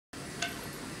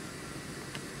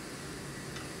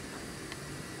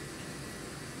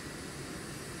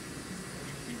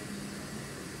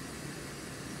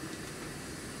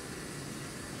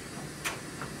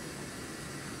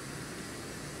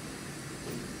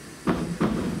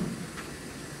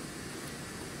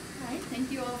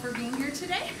all for being here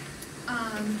today.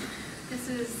 This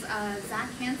is Zach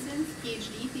Hansen's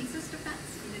PhD thesis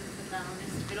defense. He didn't put that on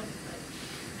his title, but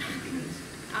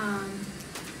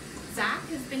Zach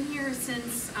has been here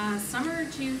since summer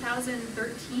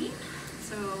 2013,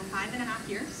 so 5.5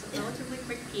 years, so relatively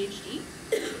quick PhD.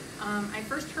 I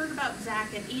first heard about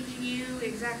Zach at AGU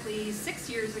exactly 6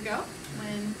 years ago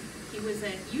when he was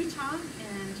at Utah,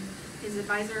 and his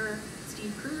advisor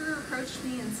Steve Kruger approached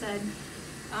me and said,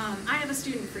 I have a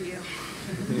student for you.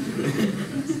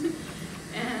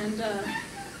 And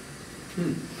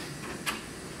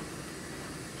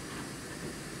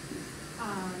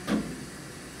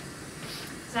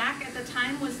Zach at the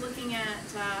time was looking at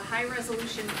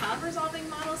high-resolution cloud resolving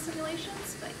model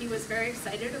simulations, but he was very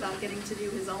excited about getting to do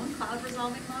his own cloud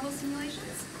resolving model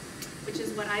simulations, which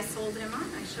is what I sold him on.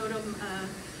 I showed him a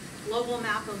global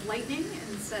map of lightning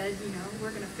and said, you know, we're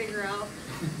going to figure out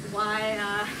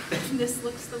why this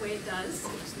looks the way it does.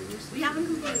 We haven't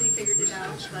completely figured it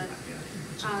out, but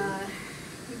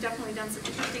we've definitely done some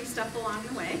interesting stuff along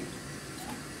the way.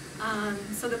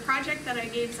 So the project that I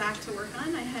gave Zach to work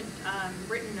on, I had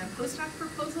written a postdoc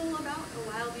proposal about a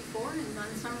while before and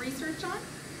done some research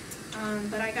on,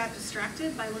 but I got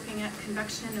distracted by looking at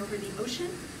convection over the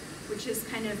ocean, which is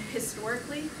kind of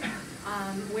historically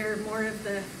where more of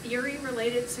the theory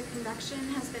related to convection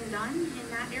has been done in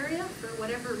that area for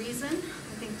whatever reason.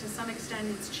 I think to some extent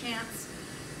it's chance,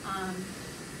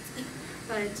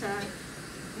 but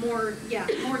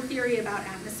more theory about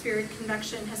atmospheric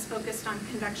convection has focused on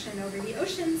convection over the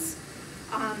oceans,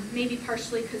 maybe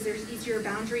partially because there's easier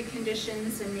boundary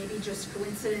conditions and maybe just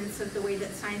coincidence of the way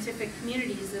that scientific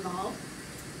communities evolve.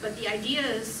 But the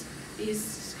ideas,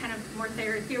 these kind of more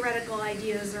theoretical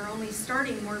ideas, are only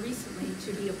starting more recently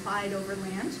to be applied over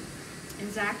land,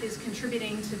 and Zach is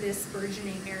contributing to this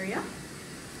burgeoning area.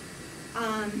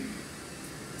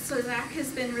 So Zach has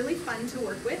been really fun to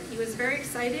work with. He was very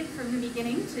excited from the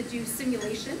beginning to do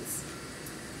simulations,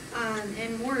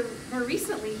 and more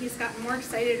recently he's gotten more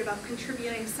excited about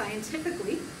contributing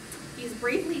scientifically. He's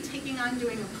bravely taking on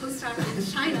doing a postdoc in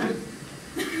China.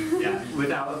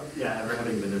 Without ever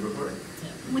having been there before.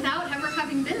 Without ever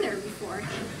having been there before.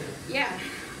 Yeah.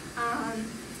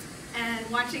 And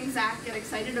watching Zach get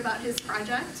excited about his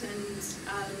project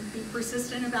and be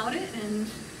persistent about it and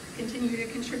continue to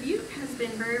contribute has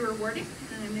been very rewarding.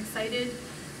 And I'm excited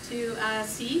to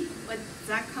see what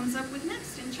Zach comes up with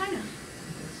next in China.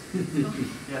 So,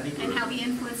 and how he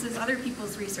influences other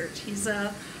people's research. He's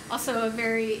also a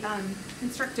very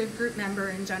constructive group member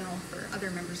in general for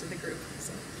other members of the group.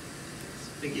 So.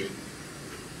 Thank you.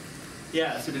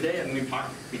 Yeah, so today I'm going to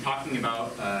be talking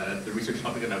about the research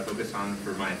topic that I've focused on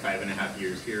for my 5.5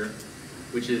 years here,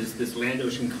 which is this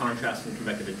land-ocean contrast and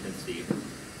convective intensity.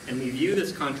 And we view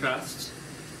this contrast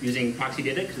using proxy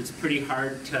data because it's pretty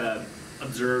hard to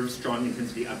observe strong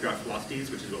intensity updraft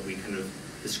velocities, which is what we kind of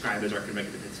describe as our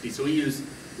convective intensity. So we use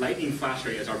lightning flash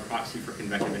rate as our proxy for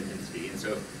convective intensity. And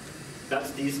so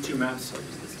that's these two maps. Sorry,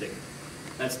 just the stick.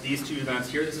 That's these two maps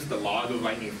here. This is the log of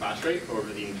lightning flash rate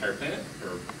over the entire planet,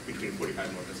 or between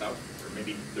 45 north and south, or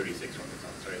maybe 36 north and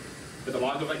south, sorry. But the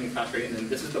log of lightning flash rate, and then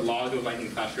this is the log of lightning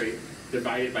flash rate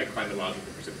divided by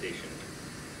climatological precipitation.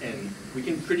 And we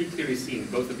can pretty clearly see in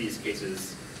both of these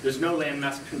cases, there's no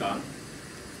landmass pinned on,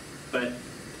 but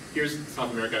here's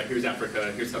South America, here's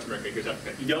Africa, here's South America, here's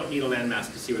Africa. You don't need a landmass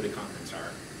to see where the continents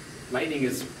are. Lightning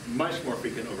is much more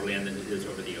frequent over land than it is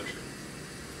over the ocean.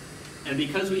 And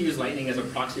because we use lightning as a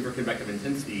proxy for convective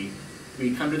intensity,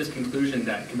 we come to this conclusion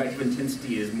that convective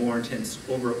intensity is more intense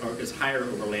over, or is higher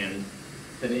over land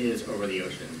than it is over the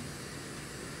ocean.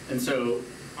 And so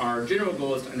our general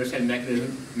goal is to understand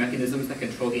mechanisms that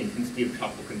control the intensity of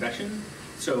tropical convection.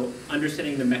 So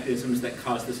understanding the mechanisms that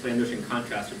cause this land-ocean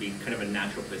contrast would be kind of a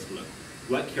natural place to look.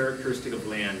 What characteristic of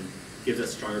land gives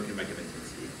us stronger convective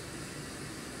intensity?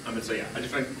 And so yeah, I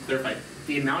just want to clarify,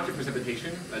 the amount of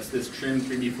precipitation, that's this trim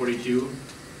 3B42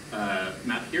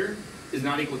 map here, is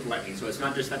not equal to lightning. So it's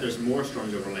not just that there's more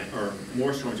storms over land, or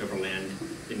more storms over land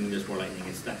than there's more lightning,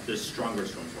 it's that there's stronger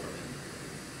storms over land.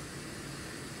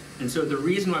 And so the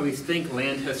reason why we think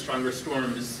land has stronger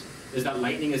storms is that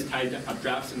lightning is tied to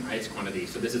updrafts and ice quantity.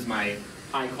 So this is my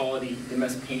high-quality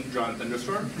MS Paint drawn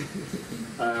thunderstorm.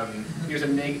 Here's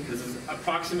this is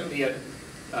approximately a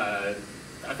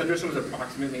thunderstorm is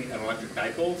approximately an electric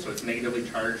dipole, so it's negatively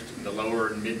charged in the lower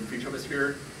and mid-free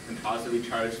troposphere and positively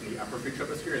charged in the upper free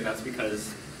troposphere, and that's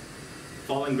because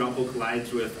falling droplet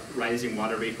collides with rising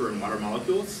water vapor and water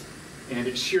molecules, and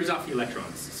it shears off the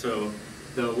electrons. So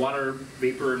the water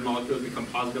vapor and molecules become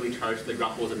positively charged, the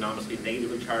droplet is anomalously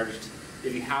negatively charged.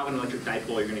 If you have an electric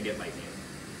dipole, you're going to get lightning.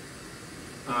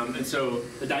 And so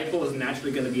the dipole is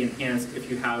naturally going to be enhanced if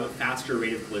you have a faster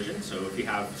rate of collision. So if you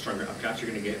have stronger updrafts, you're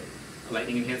going to get a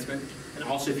lightning enhancement. And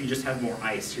also if you just have more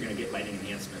ice, you're going to get lightning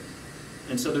enhancement.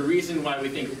 And so the reason why we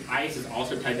think ice is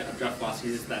also tied to updraft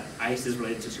velocities is that ice is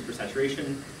related to supersaturation,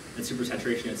 and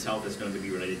supersaturation itself is going to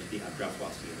be related to the updraft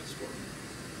velocity of a storm.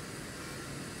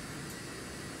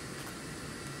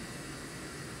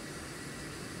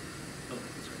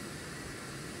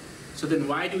 So then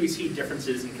why do we see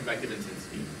differences in convective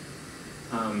intensity?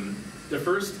 The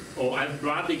first, I've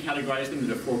broadly categorized them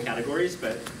into 4 categories,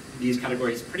 but these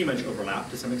categories pretty much overlap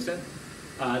to some extent.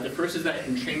 The first is that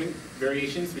entrainment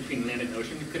variations between land and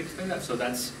ocean could explain that. So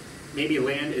that's maybe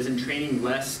land is entraining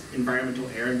less environmental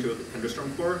air into a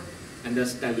thunderstorm core and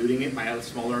thus diluting it by a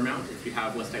smaller amount. If you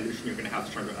have less dilution, you're going to have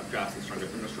stronger updrafts and stronger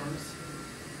thunderstorms.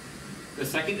 The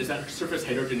second is that surface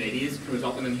heterogeneities can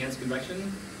result in enhanced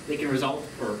convection. They can result,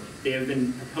 or they have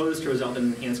been proposed to result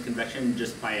in enhanced convection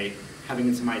just by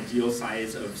having some ideal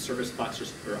size of surface flux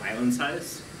or island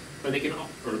size. But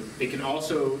they can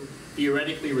also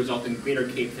theoretically result in greater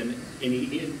CAPE than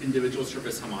any individual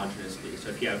surface homogeneously. So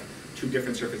if you have 2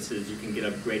 different surfaces, you can get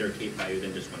a greater CAPE value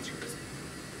than just one surface.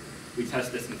 We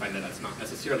test this and find that that's not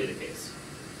necessarily the case.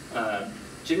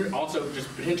 Also, just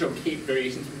potential CAPE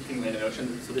variations between land and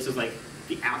ocean. So this is like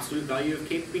the absolute value of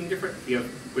CAPE being different. If you have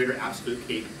greater absolute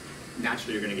CAPE,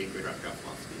 naturally you're going to get greater updraft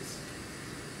velocities.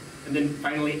 And then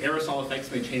finally, aerosol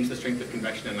effects may change the strength of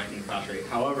convection and lightning flash rate.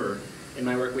 However, in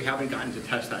my work, we haven't gotten to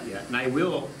test that yet. And I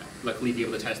will luckily be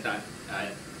able to test that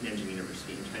at Nanjing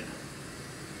University in China.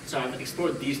 So I've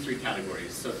explored these 3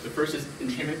 categories. So the first is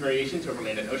entrainment variations over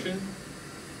land and ocean.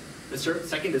 The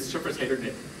second is surface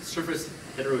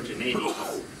heterogeneity,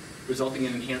 resulting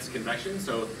in enhanced convection.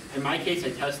 So in my case,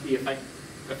 I test the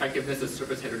effectiveness of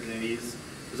surface heterogeneities,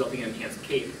 resulting in enhanced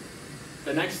CAPE.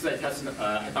 The next is I test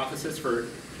a hypothesis for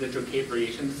potential CAPE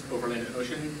variations over land and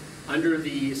ocean under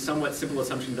the somewhat simple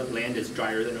assumption that land is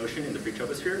drier than ocean in the free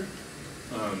troposphere.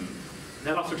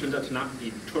 That also turns out to not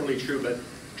be totally true, but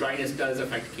dryness does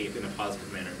affect CAPE in a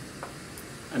positive manner.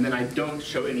 And then I don't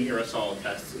show any aerosol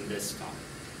tests in this talk.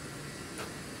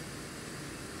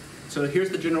 So here's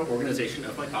the general organization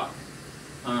of my talk.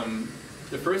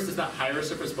 The first is that higher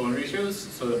surface bone ratios.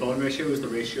 So the bone ratio is the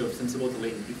ratio of sensible to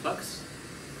latent heat flux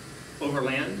over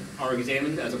land are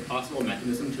examined as a possible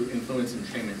mechanism to influence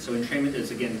entrainment. So entrainment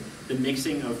is, again, the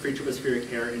mixing of free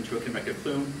tropospheric air into a convective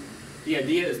plume. The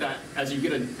idea is that as you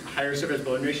get a higher surface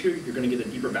bone ratio, you're going to get a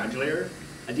deeper boundary layer.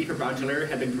 A deeper boundary layer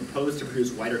had been proposed to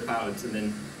produce wider clouds, and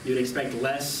then you'd expect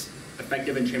less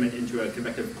effective entrainment into a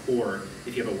convective core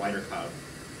if you have a wider cloud.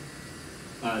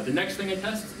 The next thing I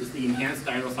test is the enhanced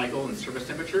diurnal cycle and surface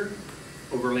temperature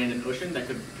over land and ocean that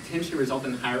could potentially result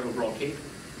in higher overall CAPE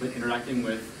when interacting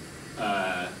with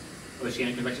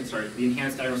oceanic convection. Sorry, the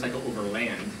enhanced diurnal cycle over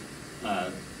land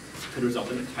could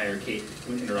result in higher CAPE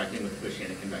when interacting with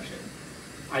oceanic convection.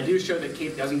 I do show that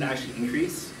CAPE doesn't actually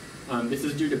increase. This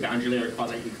is due to boundary layer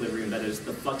quasi-equilibrium. That is,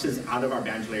 the fluxes out of our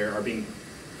boundary layer are being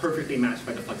perfectly matched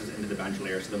by the fluxes into the boundary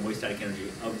layer, so the moist static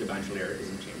energy of the boundary layer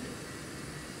isn't changing.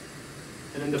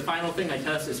 And then the final thing I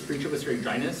test is free tropospheric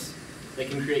dryness that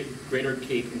can create greater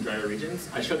CAPE in drier regions.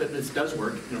 I show that this does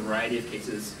work in a variety of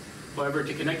cases. However,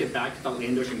 to connect it back to the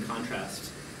land-ocean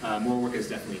contrast, more work is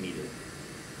definitely needed.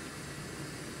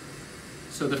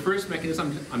 So the first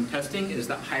mechanism I'm testing is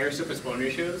that higher surface bone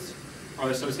ratios are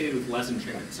associated with less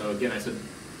entrainment. So again, I said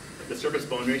the surface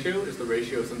bone ratio is the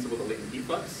ratio sensible to latent heat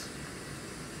flux.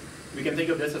 We can think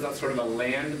of this as a sort of a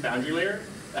land boundary layer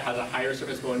that has a higher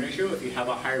surface bone ratio. If you have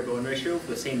a higher bone ratio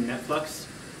for the same net flux,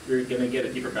 you're going to get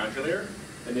a deeper boundary layer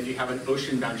than if you have an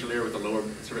ocean boundary layer with a lower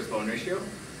surface bone ratio.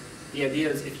 The idea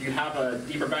is if you have a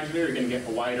deeper boundary layer, you're going to get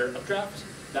a wider updraft.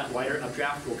 That wider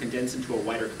updraft will condense into a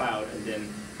wider cloud, and then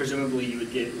presumably you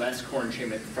would get less core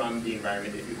entrainment from the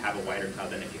environment if you have a wider cloud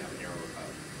than if you have a narrower cloud.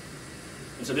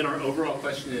 And so then our overall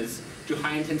question is, do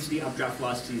high intensity updraft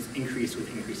velocities increase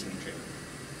with increasing entrainment?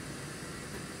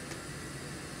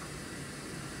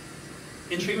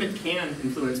 Entrainment can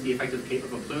influence the effective CAPE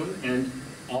of a plume, and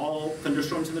all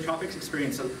thunderstorms in the tropics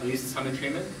experience at least some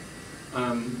entrainment.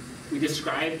 We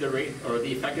describe the rate or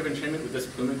the effective entrainment with this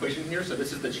plume equation here. So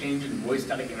this is the change in moist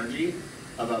static energy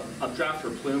of an updraft or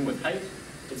plume with height.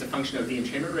 It's a function of the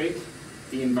entrainment rate,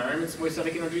 the environment's moist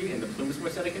static energy, and the plume's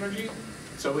moist static energy.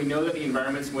 So we know that the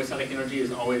environment's moist static energy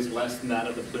is always less than that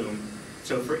of the plume.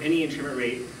 So for any entrainment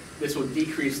rate, this will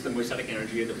decrease the moist static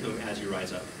energy of the plume as you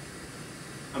rise up.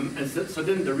 So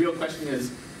then the real question is,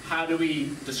 how do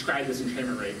we describe this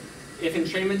entrainment rate? If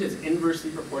entrainment is inversely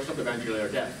proportional to boundary layer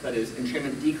depth, that is,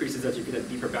 entrainment decreases as you get a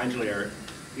deeper boundary layer,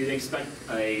 you'd expect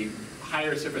a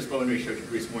higher surface bone ratio to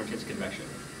produce more intense convection.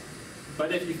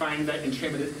 But if you find that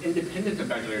entrainment is independent of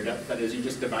boundary layer depth, that is, you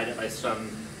just divide it by some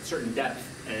certain depth,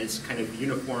 and it's kind of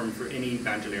uniform for any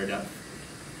boundary layer depth,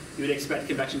 you would expect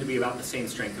convection to be about the same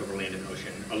strength over land and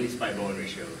ocean, at least by Bowen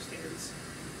ratio standards.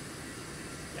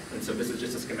 Yeah. And so this is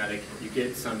just a schematic. You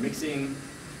get some mixing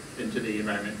into the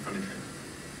environment from entrainment.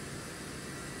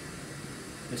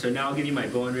 And so now I'll give you my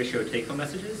Bowen ratio take-home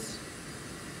messages.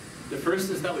 The first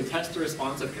is that we test the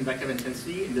response of convective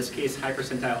intensity, in this case high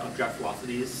percentile updraft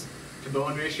velocities, to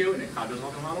Bowen ratio in a cloud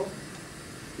resolving model.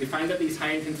 We find that these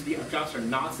high intensity updrafts are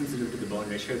not sensitive to the Bowen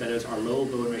ratio, that is, our low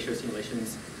Bowen ratio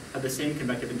simulations have the same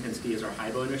convective intensity as our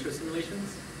high Bowen ratio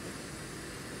simulations.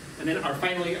 And then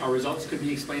finally, our results could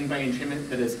be explained by entrainment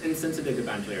that is insensitive to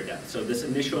boundary layer depth. So this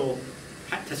initial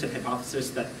tested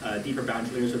hypothesis that deeper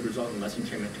boundary layers would result in less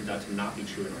entrainment turns out to not be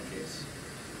true in our case.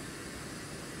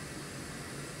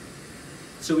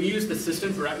 So we use the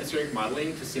system for atmospheric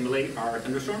modeling to simulate our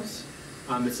thunderstorms.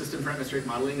 The system for atmospheric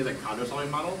modeling is a cloud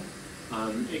resolving model.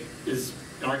 It is,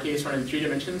 in our case, run in 3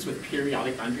 dimensions with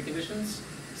periodic boundary conditions.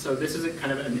 So this is a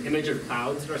kind of an image of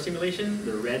clouds in our simulation.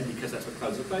 They're red because that's what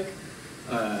clouds look like.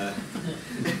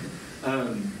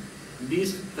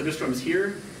 These thunderstorms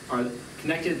here are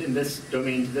connected in this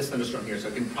domain to this thunderstorm here, so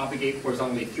it can propagate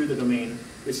horizontally through the domain,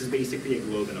 which is basically a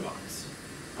globe in a box.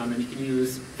 And you can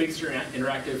use fixed or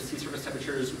interactive sea surface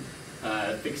temperatures,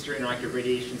 fixed or interactive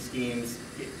radiation schemes.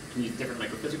 You can use different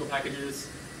microphysical packages,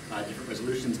 different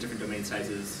resolutions, different domain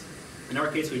sizes. In our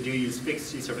case, we do use fixed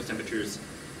sea surface temperatures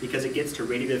because it gets to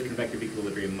radiative convective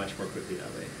equilibrium much more quickly that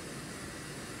way.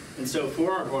 And so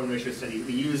for our Bowen ratio study,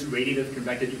 we use radiative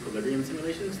convective equilibrium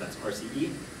simulations, that's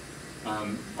RCE.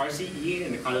 RCE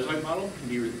in the cloud resolving model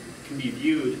can be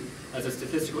viewed as a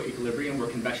statistical equilibrium where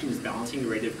convection is balancing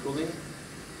the radiative cooling.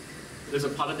 There's a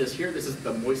plot of this here. This is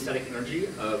the moist static energy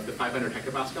of the 500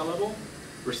 hectopascal level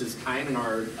versus time in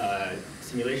our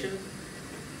simulation.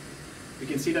 We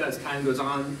can see that as time goes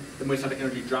on, the moist static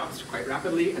energy drops quite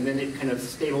rapidly, and then it kind of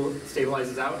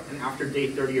stabilizes out. And after day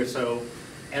 30 or so,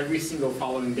 every single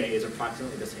following day is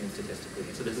approximately the same statistically.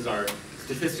 So this is our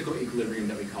statistical equilibrium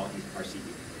that we call RCE.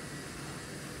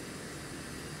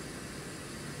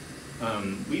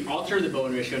 We alter the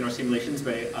Bowen ratio in our simulations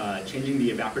by changing the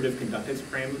evaporative conductance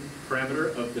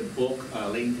parameter of the bulk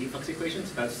latent heat flux equation.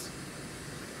 So that's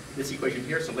this equation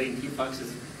here. So latent heat flux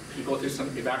is equal to some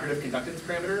evaporative conductance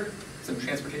parameter, some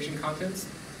transportation constants,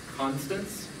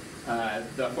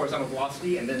 the horizontal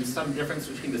velocity, and then some difference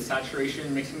between the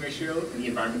saturation mixing ratio and the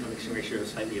environmental mixing ratio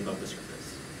slightly above the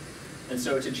surface. And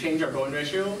so to change our Bowen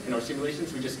ratio in our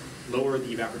simulations, we just lower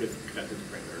the evaporative conductance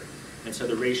parameter. And so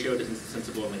the ratio to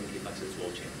sensible and latent heat fluxes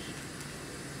will change.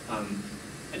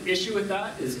 An issue with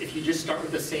that is if you just start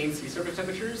with the same sea surface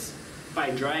temperatures,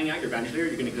 by drying out your boundary layer,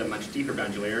 you're going to get a much deeper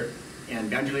boundary layer. And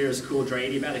boundary layers cool dry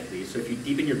adiabatically. So if you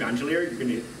deepen your boundary layer, you're going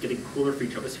to get a cooler free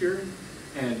troposphere.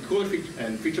 And cooler free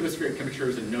tropospheric temperature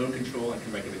is a known control on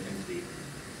convective intensity.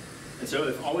 And so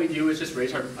if all we do is just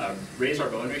raise our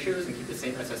Bowen ratios and keep the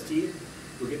same SST,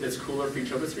 we'll get this cooler free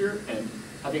troposphere. And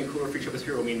having a cooler free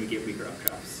troposphere will mean we get weaker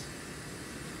updrafts.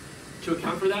 To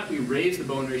account for that, we raise the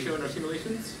Bowen ratio in our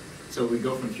simulations. So we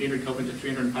go from 300 Kelvin to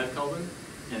 305 Kelvin.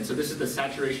 And so this is the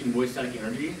saturation moist static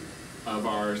energy of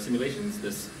our simulations.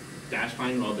 This dashed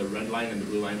line, while the red line and the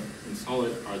blue line in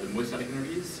solid are the moist static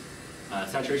energies.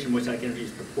 Saturation moist static energy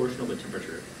is proportional to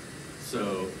temperature.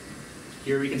 So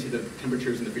here we can see the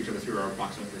temperatures in the free troposphere are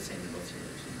approximately the same in both simulations.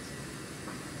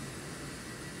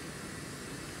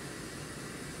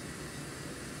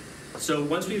 So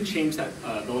once we've changed that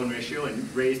Bowen ratio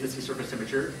and raised the sea surface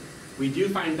temperature, we do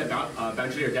find that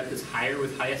boundary layer depth is higher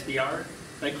with high SBR.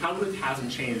 Like cloud width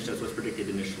hasn't changed as was predicted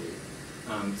initially.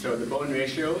 So the Bowen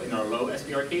ratio in our low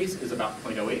SBR case is about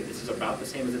 0.08. This is about the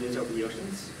same as it is over the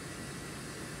oceans.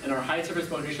 In our high surface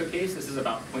Bowen ratio case, this is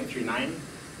about 0.39.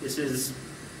 This is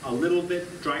a little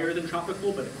bit drier than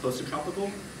tropical, but close to tropical.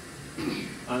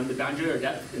 The boundary layer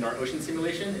depth in our ocean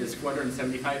simulation is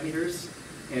 475 meters,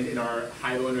 and in our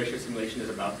high Bowen ratio simulation is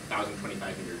about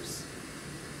 1,025 meters.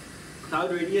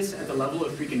 Cloud radius at the level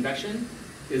of free convection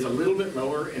is a little bit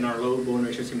lower in our low Bowen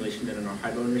ratio simulation than in our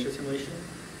high Bowen ratio simulation.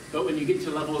 But when you get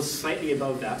to levels slightly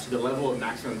above that, so the level of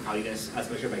maximum cloudiness as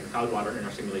measured by cloud water in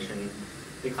our simulation,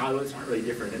 the cloud widths aren't really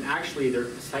different. And actually, they're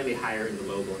slightly higher in the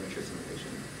low Bowen ratio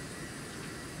simulation.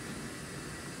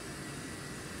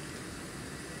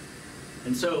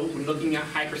 And so when looking at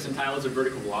high percentiles of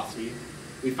vertical velocity,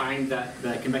 we find that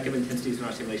the convective intensities in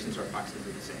our simulations are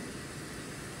approximately the same.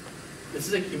 This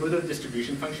is a cumulative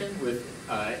distribution function with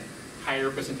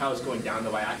higher percentiles going down the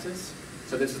y-axis.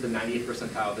 So this is the 98th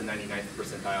percentile, the 99th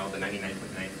percentile, the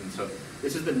 99.9th, and so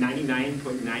this is the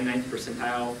 99.99th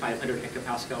percentile, 500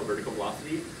 hectopascal vertical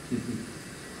velocity.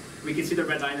 We can see the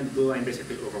red line and the blue line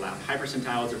basically overlap. High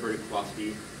percentiles of vertical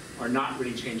velocity are not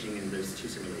really changing in those two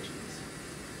simulations.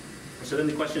 So then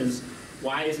the question is,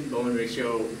 why isn't Bowen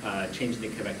ratio changing the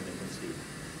convective intensity?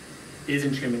 Is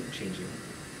entrainment changing?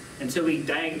 And so we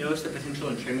diagnosed the potential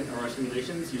entrainment of our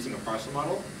simulations using a parcel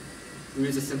model. We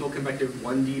use a simple convective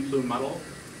 1D plume model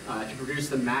to produce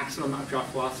the maximum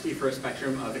updraft velocity for a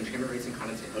spectrum of entrainment rates and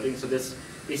condensate loading. So this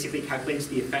basically calculates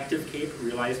the effective CAPE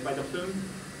realized by the plume,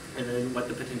 and then what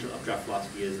the potential updraft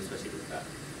velocity is associated with that.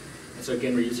 And so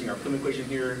again, we're using our plume equation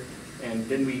here, and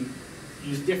then we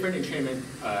use different entrainment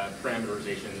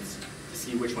parameterizations to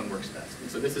see which one works best.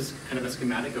 And so this is kind of a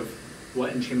schematic of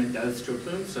what entrainment does to a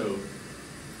plume. So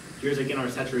here's again our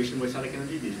saturation moist static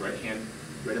energy, these right-hand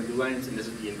red and blue lines, and this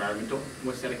is the environmental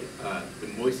moist static, the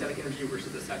moist static energy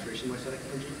versus the saturation moist static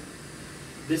energy.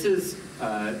 This is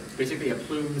basically a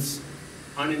plume's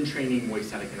unentraining moist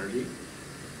static energy.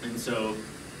 And so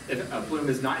if a plume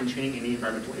is not entraining any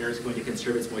environmental air, it's going to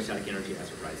conserve its moist static energy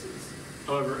as it rises.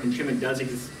 However, entrainment does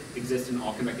exist in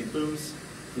all convecting plumes.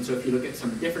 And so if you look at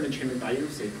some different entrainment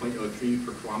values, say 0.03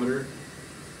 per kilometer,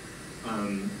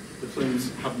 the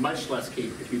plumes have much less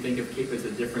CAPE if you think of CAPE as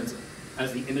the difference,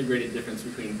 as the integrated difference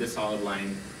between this solid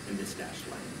line and this dashed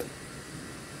line.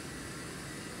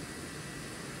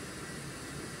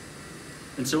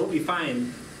 And so what we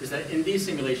find is that in these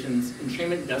simulations,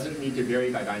 entrainment doesn't need to vary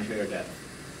by boundary layer depth,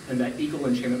 and that equal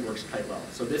entrainment works quite well.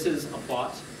 So this is a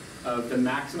plot of the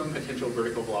maximum potential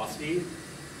vertical velocity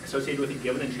associated with a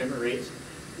given entrainment rate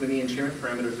when the entrainment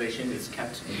parameterization is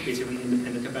kept basically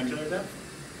independent of boundary layer depth.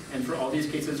 And for all these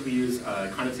cases, we use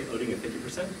condensate loading of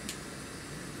 50%.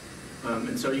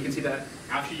 And so you can see that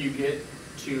after you get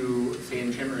to, say,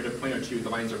 an entrainment rate of 0.02, the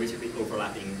lines are basically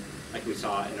overlapping like we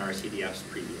saw in our CDFs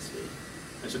previously.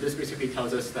 And so this basically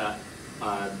tells us that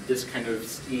this kind of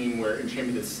scheme where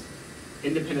entrainment is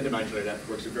independent of boundary layer depth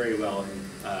works very well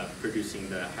in producing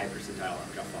the high percentile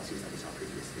updraft velocities that we saw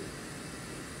previously.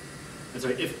 And so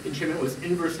if entrainment was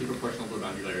inversely proportional to the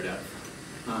boundary layer depth,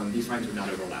 these lines would not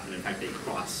overlap, and in fact they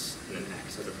cross in an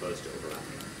X as opposed to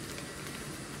overlapping.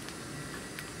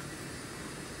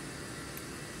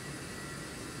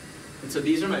 And so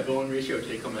these are my Bowen ratio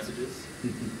take-home messages.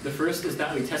 The first is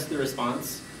that we test the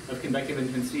response of convective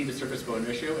intensity to surface Bowen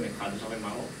ratio in a cloud resolving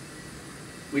model.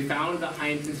 We found that high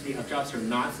intensity updrafts are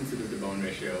not sensitive to Bowen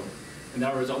ratio, and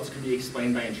that our results could be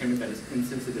explained by entrainment that is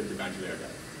insensitive to boundary layer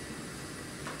depth.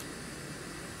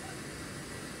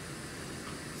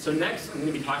 So next, I'm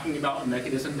going to be talking about a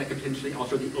mechanism that could potentially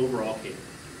alter the overall CAPE.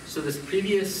 So this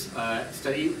previous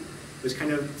study was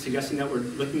kind of suggesting that we're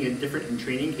looking at different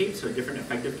entraining CAPEs, or different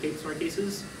effective CAPEs in our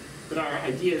cases. But our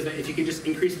idea is that if you could just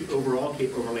increase the overall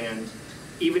CAPE over land,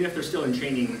 even if they're still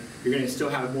entraining, you're going to still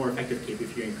have more effective CAPE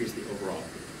if you increase the overall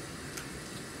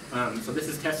CAPE. So this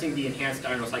is testing the enhanced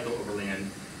diurnal cycle over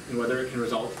land and whether it can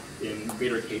result in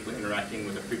greater CAPE when interacting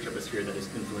with a free troposphere that is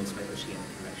influenced by oceanic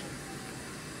convection.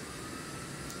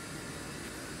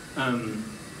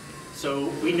 So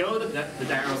we know that the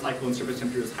diurnal cycle and surface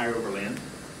temperature is higher over land.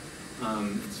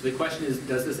 So the question is,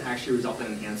 does this actually result in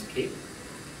enhanced CAPE?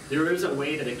 There is a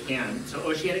way that it can. So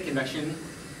oceanic convection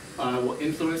will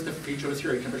influence the free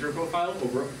tropospheric temperature profile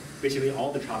over basically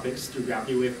all the tropics through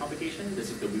gravity wave propagation.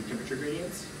 This is the weak temperature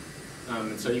gradients.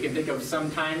 And so you can think of some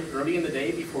time early in the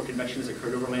day before convection has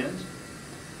occurred over land.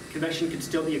 Convection could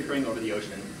still be occurring over the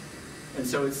ocean. And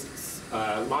so it's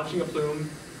launching a plume,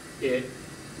 it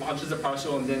launches a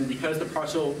parcel, and then because the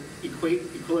parcel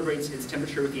equilibrates its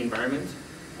temperature with the environment,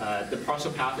 the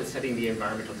parcel path is setting the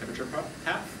environmental temperature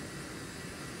path.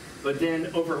 But then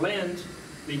over land,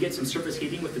 we get some surface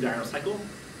heating with the diurnal cycle.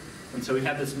 And so we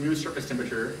have this new surface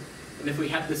temperature. And if we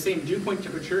had the same dew point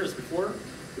temperature as before,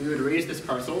 we would raise this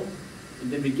parcel, and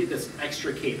then we get this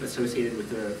extra CAPE associated with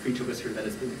the free troposphere that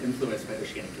has been influenced by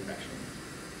oceanic convection.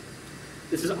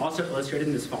 This is also illustrated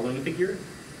in this following figure.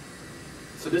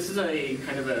 So this is a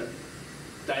kind of a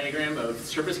diagram of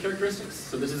surface characteristics.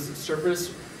 So this is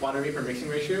surface water vapor mixing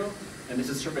ratio, and this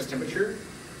is surface temperature.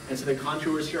 And so the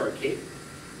contours here are CAPE.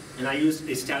 And I used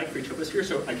a static free troposphere,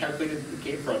 so I calculated the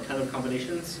CAPE for a ton of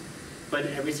combinations. But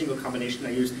in every single combination,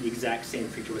 I used the exact same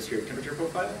free tropospheric temperature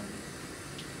profile.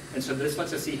 And so this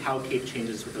lets us see how CAPE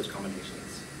changes with those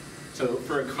combinations. So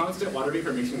for a constant water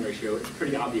vapor mixing ratio, it's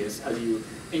pretty obvious. As you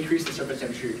increase the surface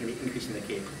temperature, you're going to be increasing the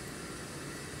CAPE.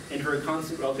 And for a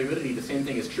constant relative humidity, the same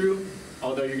thing is true,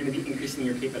 although you're going to be increasing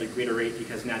your CAPE at a greater rate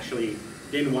because naturally,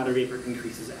 then water vapor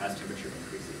increases as temperature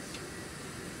increases.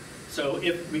 So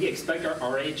if we expect our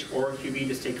RH or QB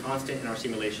to stay constant in our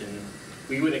simulation,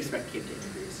 we would expect Cape to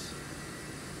increase.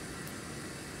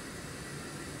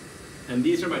 And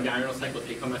these are my diurnal cycle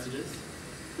take-home messages.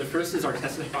 The first is our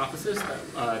tested hypothesis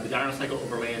that the diurnal cycle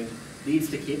over land leads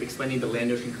to Cape, explaining the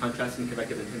land-ocean contrast and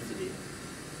convective intensity.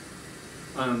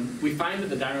 We find that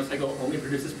the diurnal cycle only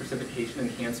produces precipitation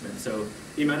enhancement, so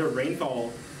the amount of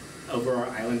rainfall over our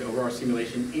island, over our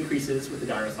simulation, increases with the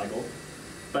diurnal cycle,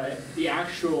 but the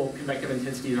actual convective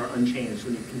intensities are unchanged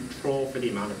when you control for the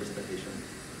amount of precipitation.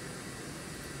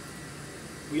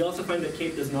 We also find that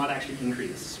Cape does not actually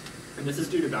increase, and this is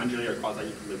due to boundary layer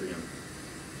quasi-equilibrium.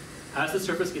 As the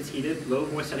surface gets heated, low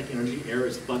moist static energy air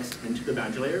is fluxed into the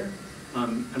boundary layer,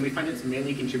 and we find it's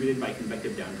mainly contributed by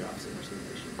convective downdrafts in our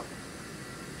simulation.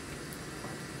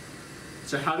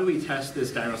 So how do we test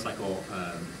this diurnal cycle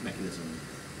mechanism?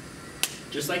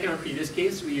 Just like in our previous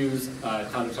case, we use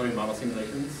cloud absorbing model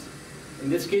simulations. In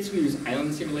this case, we use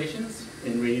island simulations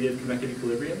in radiative convective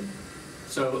equilibrium.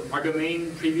 So our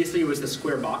domain previously was the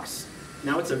square box.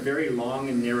 Now it's a very long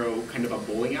and narrow kind of a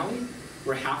bowling alley,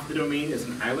 where half the domain is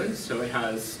an island, so it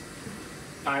has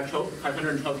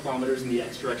 512 kilometers in the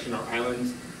x direction, our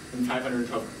island, and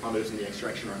 512 kilometers in the x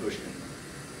direction, our ocean.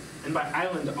 And by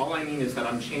island, all I mean is that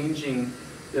I'm changing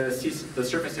the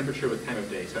surface temperature with time of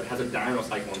day, so it has a diurnal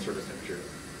cycle on surface temperature,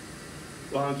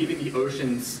 while I'm keeping the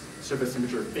ocean's surface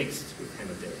temperature fixed with time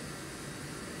of day.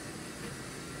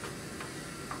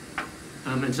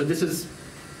 And so this is,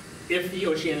 if the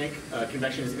oceanic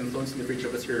convection is influencing the free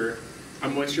troposphere, our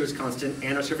moisture is constant,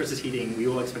 and our surface is heating, we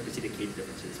will expect to see the Cape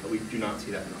differences, but we do not see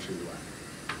that, and I'll show you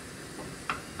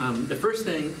why. The first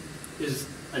thing is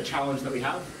a challenge that we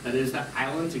have, that is that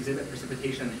islands exhibit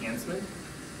precipitation enhancement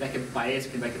that can bias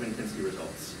convective intensity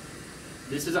results.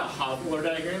 This is a Hofmüller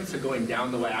diagram, so going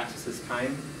down the y-axis is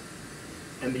time,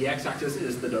 and the x-axis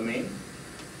is the domain.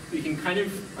 We can kind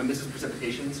of, this is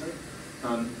precipitation, sorry.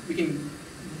 We can,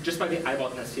 just by the eyeball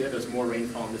test, see that there's more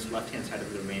rainfall on this left-hand side of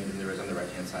the domain than there is on the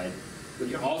right-hand side. We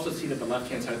can also see that the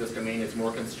left-hand side of this domain is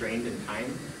more constrained in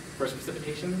time for its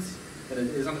precipitations than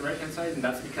it is on the right-hand side, and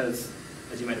that's because,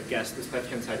 as you might have guessed, this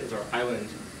left-hand side is our island,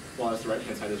 while the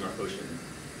right-hand side is our ocean.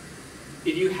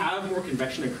 If you have more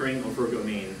convection occurring over a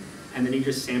domain, and then you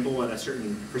just sample at a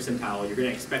certain percentile, you're going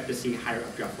to expect to see higher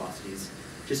updraft velocities,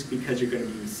 just because you're going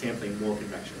to be sampling more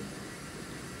convection.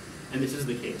 And this is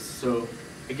the case. So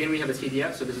again, we have a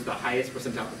TDF, so this is the highest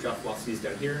percentile updraft velocities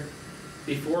down here.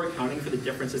 Before accounting for the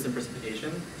differences in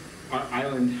precipitation, our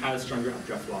island has stronger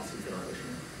updraft velocities than our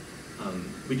ocean.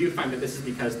 We do find that this is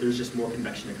because there's just more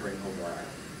convection occurring over our island.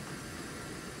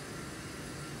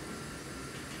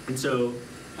 And so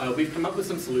we've come up with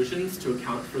some solutions to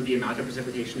account for the amount of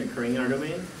precipitation occurring in our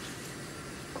domain.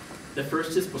 The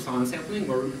first is Poisson sampling,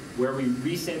 where we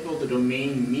resample the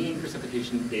domain mean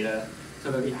precipitation data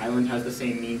so that the island has the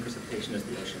same mean precipitation as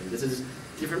the ocean. This is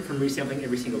different from resampling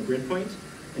every single grid point,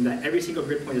 in that every single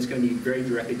grid point is going to be very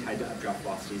directly tied to updraft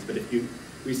velocities, but if you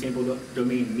resample the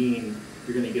domain mean,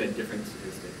 you're going to get a different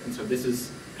statistic. And so this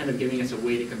is kind of giving us a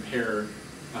way to compare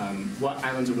what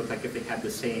islands would look like if they had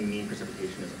the same mean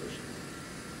precipitation as ocean.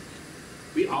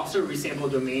 We also resample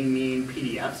domain mean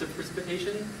PDFs of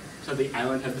precipitation, so the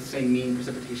island has the same mean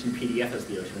precipitation PDF as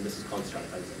the ocean, and this is called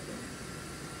stratified sampling.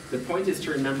 The point is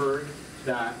to remember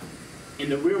that in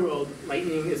the real world,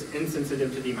 lightning is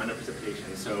insensitive to the amount of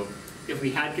precipitation. So if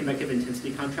we had convective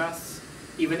intensity contrasts,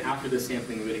 even after this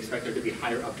sampling, we would expect there to be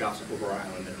higher updrafts over our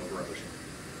island than over our ocean.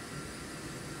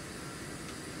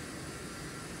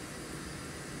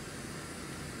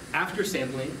 After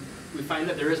sampling, we find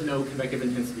that there is no convective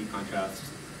intensity contrast,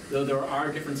 though there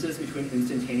are differences between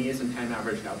instantaneous and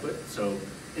time-averaged output. So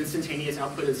instantaneous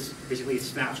output is basically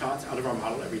snapshots out of our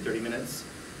model every 30 minutes,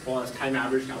 while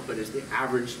time-averaged output is the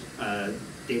average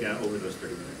data over those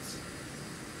 30 minutes.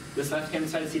 This left-hand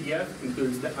side CDF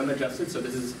includes the unadjusted, so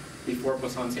this is before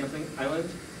Poisson sampling island,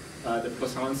 the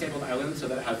Poisson sampled island, so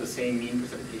that it has the same mean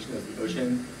precipitation as the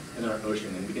ocean and our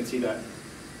ocean. And we can see that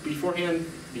beforehand,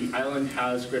 the island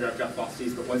has greater updraft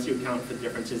velocities, but once you account for the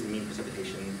differences in mean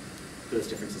precipitation, those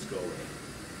differences go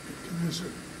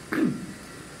away.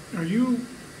 Are you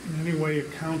in any way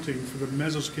accounting for the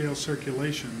mesoscale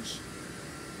circulations,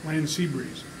 land sea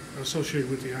breeze, associated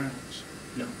with the islands?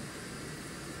 No.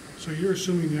 So you're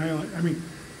assuming the island, I mean,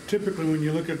 typically when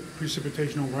you look at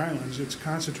precipitation over islands, it's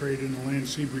concentrated in the land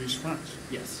sea breeze fronts.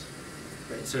 Yes.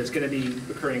 Right. So it's going to be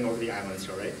occurring over the island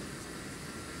still, right?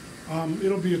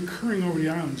 It'll be occurring over the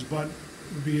islands, but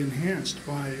will be enhanced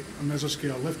by a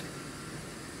mesoscale lifting.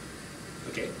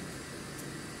 Okay.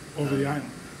 Over the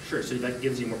island. Sure, so that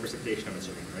gives you more precipitation, I'm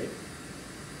assuming, right?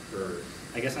 Or,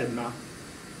 I guess I'm not.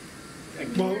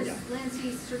 Well, There's land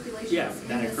sea circulations Yeah, in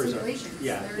that the occurs. simulations.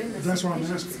 Yeah. They're in the That's what I'm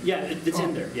simulations. asking. Yeah, it's Oh.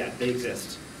 in there. Yeah, they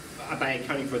exist. By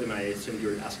accounting for them, I assumed you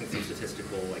were asking some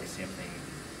statistical sampling.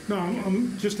 No,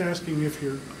 I'm just asking if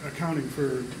you're accounting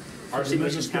for Our the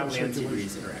simulations mesoscale have land sea circulation.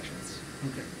 breeze interactions.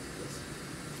 Okay.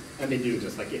 And they do,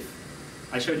 just like if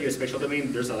I showed you a spatial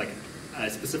domain, there's a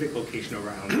specific location over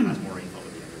island that has more rainfall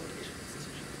than the other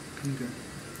locations. Okay.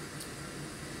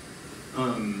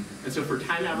 And so for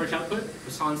time average output,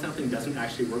 Poisson sampling doesn't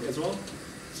actually work as well.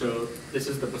 So this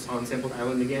is the Poisson sampled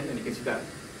island again, and you can see that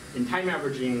in time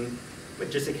averaging, but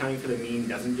just accounting for the mean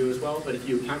doesn't do as well. But if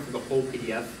you account for the whole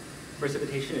PDF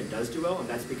precipitation, it does do well, and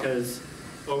that's because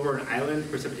over an island,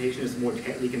 precipitation is more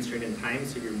tightly constrained in time,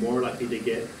 so you're more likely to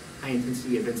get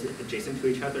high-intensity events adjacent to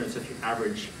each other, and so if you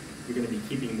average, you're going to be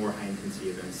keeping more high-intensity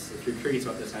events. If you're curious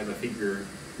about this, I have a figure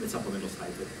in the supplemental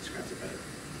slides that describes it better.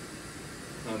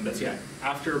 But so yeah,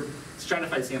 after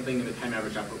stratified sampling and the time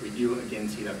average output, we do again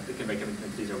see that the convective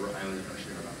intensities over island and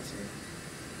ocean are about the same.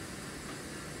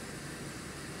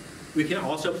 We can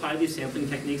also apply these sampling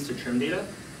techniques to trim data.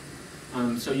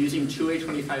 So using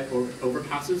 2A25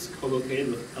 overpasses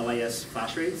co-located with LIS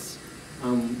flash rates,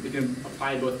 we can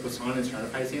apply both Poisson and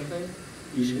stratified sampling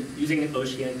using an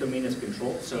oceanic domain as a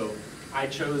control. So I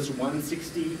chose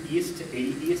 160 east to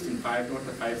 80 east and 5 north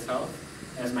to 5 south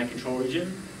as my control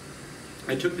region.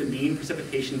 I took the mean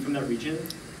precipitation from that region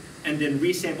and then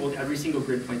resampled every single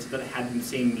grid point so that it had the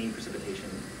same mean precipitation.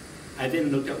 I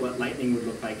then looked at what lightning would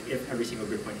look like if every single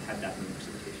grid point had that mean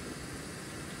precipitation.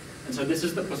 And so this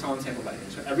is the Poisson sample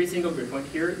lightning. So every single grid point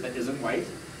here that isn't white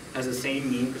has the same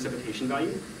mean precipitation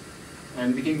value.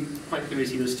 And we can quite clearly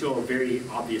see there's still a very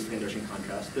obvious land-ocean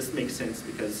contrast. This makes sense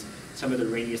because some of the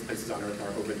rainiest places on Earth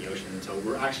are over the ocean. And so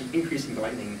we're actually increasing the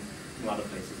lightning in a lot of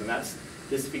places. And that's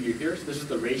this figure here. So this is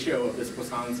the ratio of this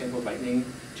Poisson sampled lightning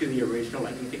to the original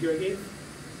lightning figure I gave.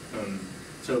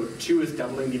 So 2 is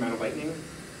doubling the amount of lightning.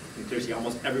 And clearly see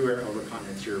almost everywhere over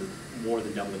continents, you're more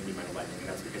than doubling the amount of lightning. And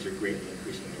that's because you're greatly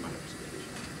increasing the amount of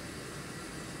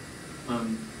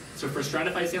precipitation. So for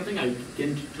stratified sampling, I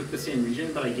again took the same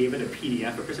region, but I gave it a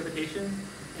PDF of precipitation.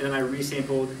 And then I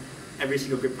resampled every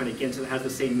single grid point again, so it has the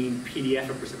same mean PDF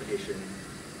of precipitation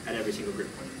at every single grid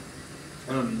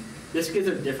point. This gives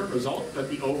a different result, but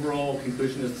the overall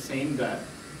conclusion is the same, that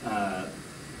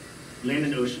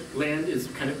land is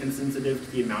kind of insensitive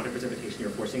to the amount of precipitation you're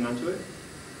forcing onto it.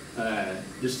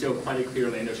 There's still quite a clear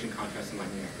land-ocean contrast in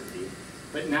lightning activity.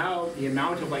 But now the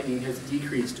amount of lightning has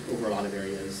decreased over a lot of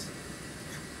areas.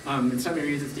 In some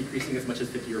areas it's decreasing as much as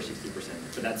 50 or 60%,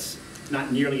 but that's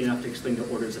not nearly enough to explain the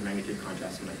orders of magnitude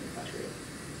contrast in lightning flash rate.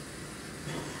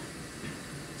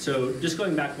 So just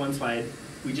going back one slide,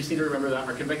 we just need to remember that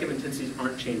our convective intensities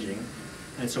aren't changing.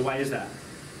 And so why is that?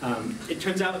 It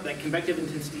turns out that convective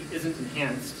intensity isn't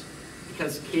enhanced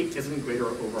because Cape isn't greater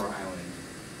over our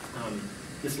island.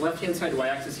 This left-hand side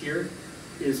y-axis here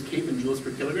is Cape in joules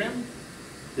per kilogram.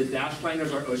 The dashed line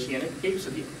is our oceanic Cape, so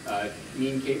the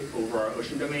mean Cape over our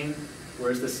ocean domain,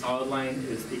 whereas the solid line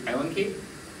is the island Cape.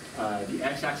 The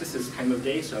x-axis is time of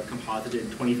day, so I've composited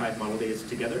 25 model days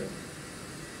together.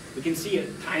 We can see at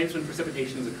times when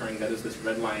precipitation is occurring, that is this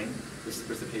red line, this is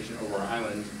precipitation over our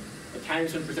island. At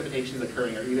times when precipitation is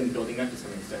occurring, or even building up to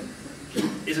some extent,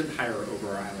 isn't higher over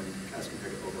our island as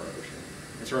compared to over our ocean.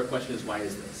 And so our question is, why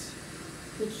is this?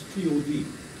 What's TOD?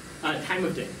 Time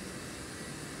of day.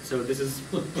 So this is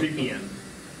 3 p.m.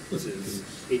 This is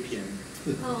 8 p.m.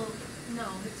 Oh, no,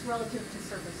 it's relative to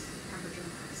surface temperature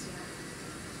mass,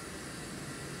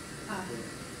 yeah.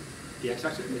 The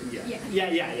x-axis? Yeah.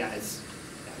 Yeah. It's,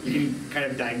 you can kind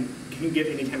of you can give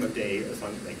any time of day as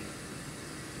long as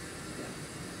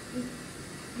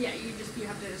Yeah, you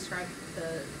have to describe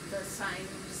the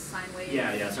sine wave.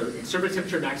 Yeah. So surface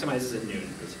temperature maximizes at noon,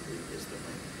 basically, is the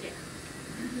point.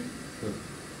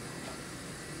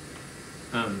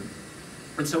 Yeah.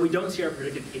 And so we don't see our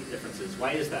predicted Cape differences.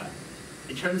 Why is that?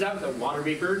 It turns out that water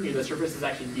vapor near the surface is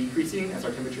actually decreasing as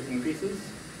our temperature increases.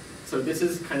 So this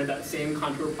is kind of that same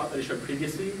contour plot that I showed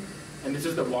previously. And this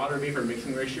is the water vapor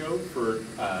mixing ratio for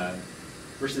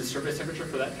versus surface temperature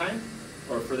for that time,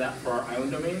 or for our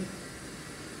island domain.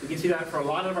 We can see that for a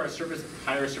lot of our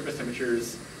higher surface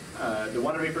temperatures, the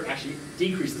water vapor actually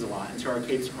decreases a lot, and so our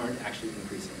capes aren't actually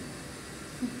increasing.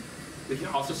 We can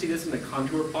also see this in the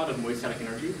contour plot of moist static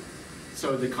energy.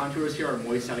 So the contours here are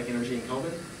moist static energy in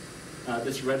Kelvin.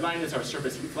 This red line is our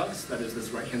surface heat flux, that is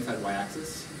this right-hand side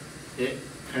y-axis. It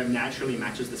kind of naturally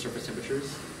matches the surface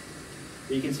temperatures.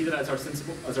 But you can see that as our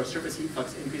surface heat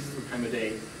flux increases with time of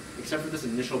day, except for this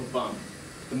initial bump,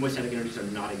 the moist static energies are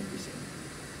not increasing.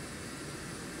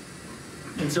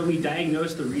 And so we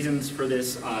diagnosed the reasons for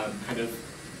this kind of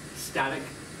static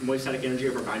moist static energy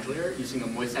over boundary layer using a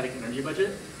moist static energy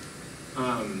budget.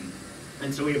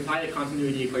 And so we apply the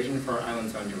continuity equation for our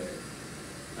island's boundary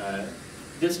layer.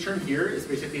 This term here is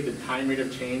basically the time rate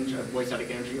of change of moist static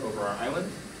energy over our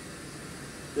island.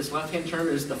 This left-hand term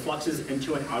is the fluxes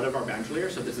into and out of our boundary layer.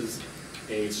 So this is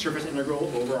a surface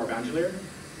integral over our boundary layer.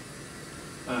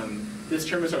 This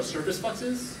term is our surface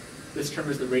fluxes. This term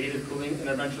is the radiative cooling in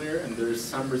our boundary layer, and there's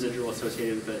some residual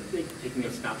associated with the taking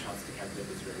of snapshots to calculate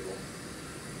this variable.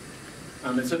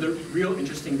 And so the real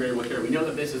interesting variable here, we know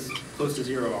that this is close to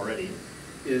 0 already,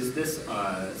 is this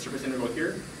surface integral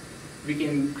here. We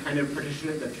can kind of partition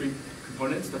it into 3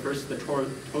 components. The first is the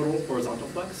total horizontal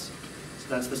flux. So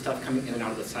that's the stuff coming in and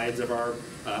out of the sides of our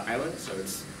island. So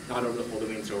it's not over the whole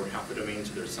domain, so over half the domain,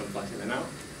 so there's some flux in and out.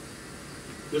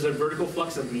 There's a vertical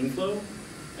flux of mean flow,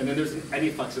 and then there's an eddy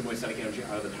flux of moist static energy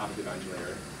out of the top of the boundary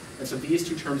layer. And so these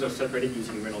 2 terms are separated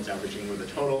using Reynolds averaging, where the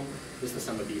total is the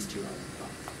sum of these 2 out of the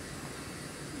top.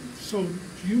 So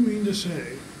do you mean to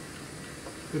say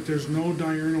that there's no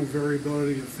diurnal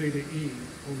variability of theta E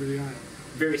over the island?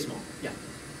 Very small, yeah.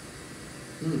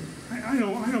 I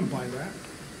don't buy that.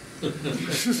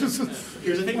 Here's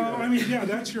the thing. Well, I mean, yeah,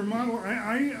 that's your model.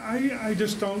 I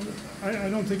just don't. I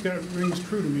don't think that rings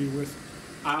true to me with.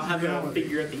 I'll have reality. a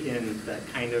figure at the end that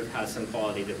kind of has some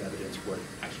qualitative evidence for it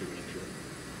actually being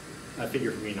true. A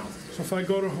figure from reanalysis. So if I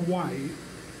go to Hawaii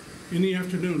in the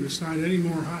afternoon, it's not any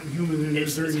more hot and humid than it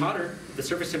is during. It's hotter. The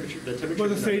surface temperature. The temperature. But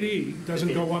the theta E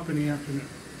doesn't go up in the afternoon.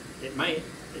 It might.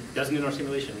 It doesn't in our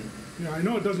simulation. Yeah, I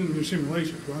know it doesn't in your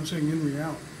simulation, but I'm saying in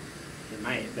reality. It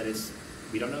might, but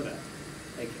we don't know that.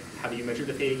 Like, have you measured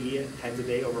the theta E times a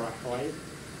day over Hawaii?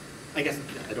 I guess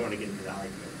I don't want to get into that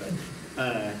argument,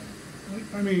 but.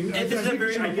 I mean, I this is a think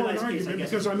very it's an important idealized case, I argument guess.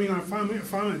 because I mean,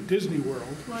 if I'm at Disney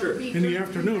World Well, Sure. it'd be in the during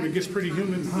afternoon, it gets pretty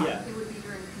convecting humid and times. hot. Yeah. It would be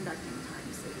during conducting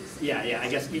times that you say. Yeah, I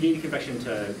guess you need convection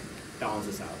to balance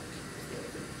this out.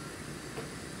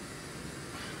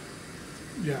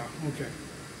 Yeah, okay.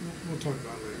 We'll talk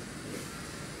about it later.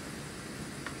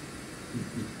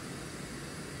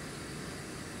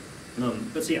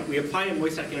 But so yeah, we apply a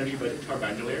moist static energy budget to our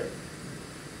boundary layer.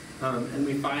 And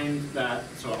we find that,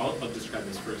 so I'll describe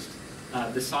this first.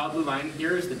 The solid blue line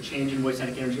here is the change in moist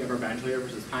static energy of our boundary layer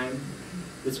versus time.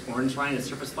 This orange line is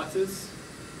surface fluxes.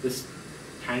 This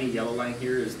tiny yellow line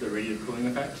here is the radiative cooling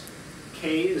effect.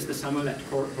 K is the sum of that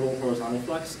total horizontal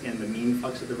flux and the mean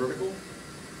flux of the vertical.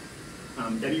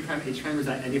 W prime H prime is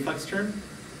that eddy flux term.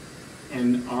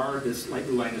 And R, this light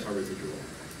blue line, is our residual.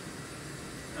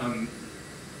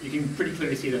 You can pretty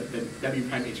clearly see that the W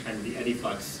prime H prime, the eddy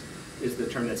flux, is the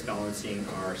term that's balancing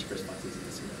our surface fluxes in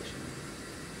the simulation.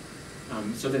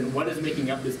 So then what is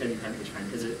making up this W prime H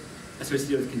prime? Is it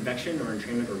associated with convection or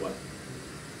entrainment or what?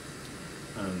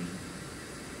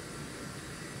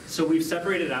 So we've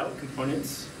separated out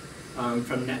components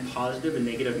from net positive and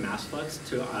negative mass flux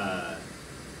to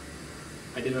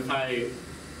identify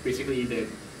basically the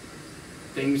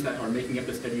things that are making up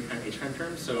this W prime H prime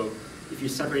term. So if you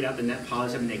separate out the net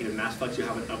positive and negative mass flux, you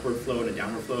have an upward flow and a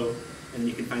downward flow, and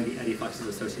you can find the eddy fluxes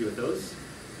associated with those.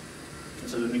 And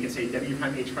so then we can say W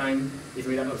prime H prime is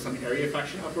made up of some area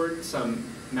fraction upward, some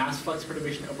mass flux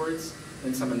perturbation upwards,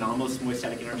 and some anomalous moist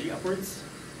static energy upwards.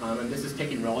 And this is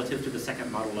taken relative to the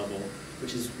second model level,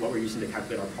 which is what we're using to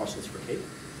calculate our parcels for K.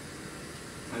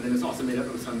 And then it's also made up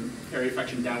of some area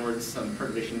fraction downwards, some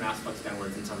perturbation mass flux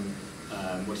downwards, and some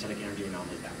moist static energy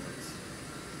anomaly downwards.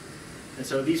 And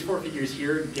so these 4 figures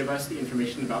here give us the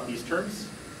information about these terms.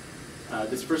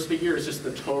 This first figure is just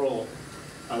the total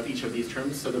of each of these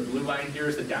terms. So the blue line here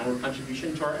is the downward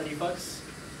contribution to our eddy flux.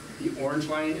 The orange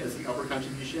line is the upward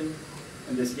contribution,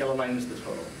 and this yellow line is the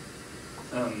total.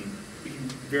 You can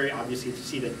very obviously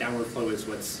see that downward flow is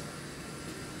what's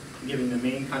giving the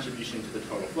main contribution to the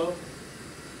total flow.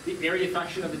 The area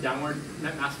fraction of the downward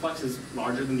net mass flux is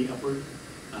larger than the upward.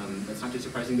 That's not too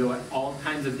surprising, though. At all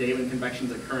times of day when convection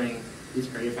is occurring, these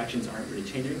area fractions aren't really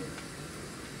changing.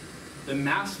 The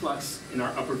mass flux in our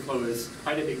upward flow is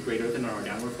quite a bit greater than our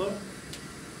downward flow.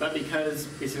 But because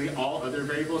basically all other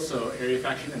variables, so area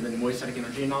fraction and then moist static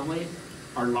energy anomaly,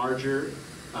 are larger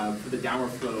for the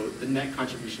downward flow, the net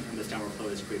contribution from this downward flow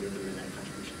is greater than the net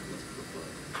contribution from this upward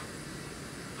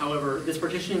flow. However, this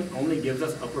partition only gives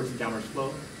us upwards and downwards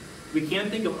flow. We can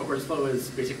think of upwards flow as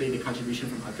basically the contribution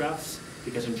from updrafts,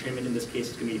 because entrainment in this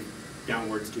case is going to be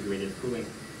downwards due to radiative cooling.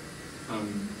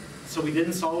 So we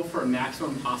didn't solve for a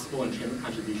maximum possible entrainment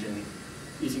contribution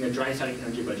using a dry static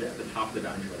energy budget at the top of the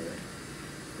boundary layer.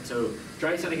 And so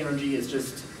dry static energy is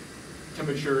just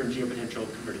temperature and geopotential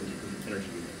converted into energy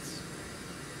units.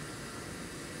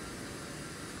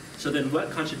 So then what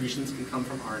contributions can come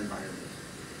from our environment?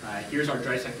 Here's our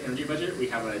dry static energy budget. We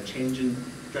have a change in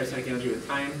dry static energy with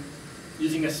time.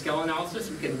 Using a scale analysis,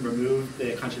 we can remove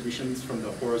the contributions from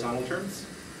the horizontal terms.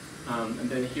 And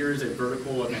then here's a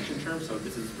vertical connection term. So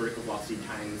this is vertical velocity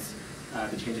times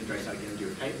the change in dry static energy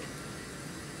with height.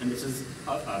 And this is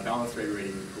a balanced rate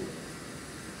rating cooling.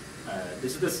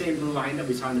 This is the same blue line that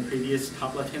we saw in the previous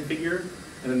top left-hand figure.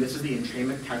 And then this is the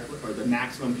entrainment or the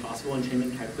maximum possible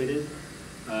entrainment calculated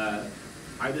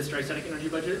by this dry static energy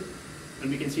budget. And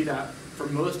we can see that for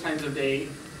most times of day,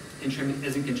 entrainment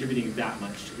isn't contributing that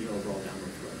much to the overall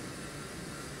downward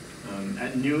flow.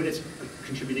 At noon, it's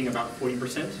contributing about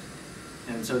 40%.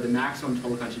 And so the maximum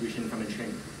total contribution from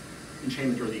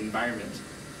entrainment or the environment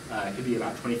could be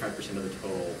about 25% of the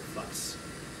total flux,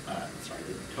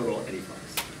 the total eddy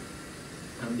flux.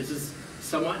 This is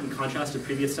somewhat in contrast to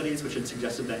previous studies, which had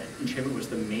suggested that entrainment was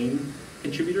the main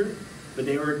contributor, but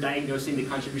they were diagnosing the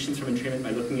contributions from entrainment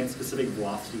by looking at specific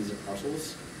velocities of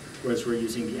parcels, whereas we're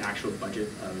using the actual budget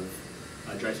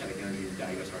of dry static energy to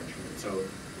diagnose our entrainment. So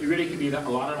it really could be that a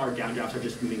lot of our downdrafts are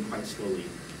just moving quite slowly,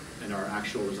 and our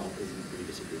actual result isn't really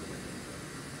disagreeable.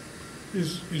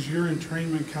 Is your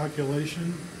entrainment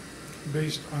calculation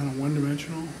based on a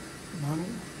one-dimensional model?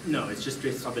 No, it's just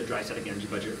based off the dry static energy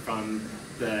budget from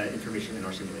the information in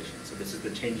our simulation. So this is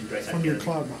the change in dry static From your energy.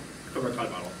 cloud model? From our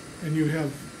cloud model. And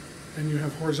you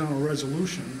have horizontal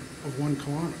resolution of 1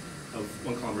 kilometer. Of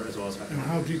 1 kilometer as well as 500 And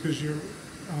how deep is your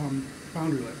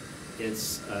boundary layer?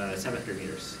 It's 700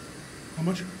 meters. How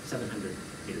much? 700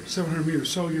 meters. 700 meters.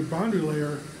 So your boundary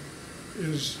layer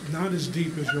is not as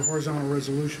deep as your horizontal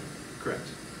resolution. Correct.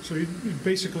 So you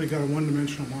basically got a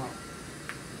one-dimensional model.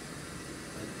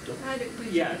 I had a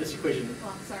question. Yeah, this equation.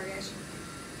 Oh, sorry, I should.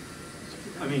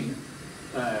 I mean,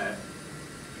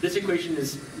 this equation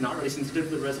is not really sensitive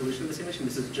to the resolution of the simulation.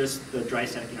 This is just the dry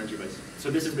static energy budget. So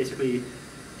this is basically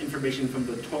information from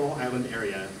the total island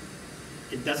area.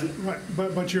 It doesn't. Right,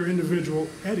 but your individual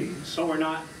eddies. So we're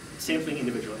not sampling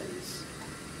individual eddies.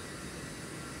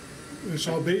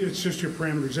 It's just your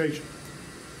parameterization.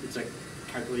 It's a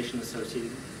calculation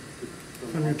associated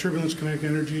with From your turbulence kinetic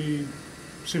energy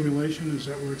simulation, is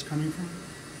that where it's coming from?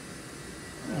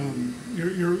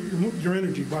 Your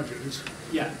energy budget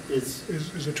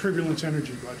is a turbulence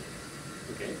energy budget.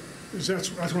 Okay.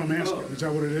 That's what I'm asking. Oh. Is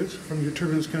that what it is? From your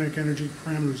turbulence kinetic energy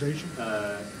parameterization?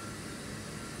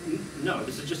 No,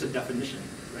 this is just a definition,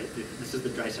 right? This is the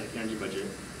dry static energy budget.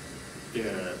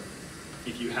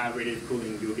 If you have radiative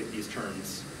cooling, you'll get these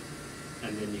terms,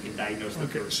 and then you can diagnose them.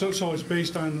 Okay, so it's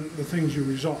based on the things you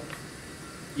resolve.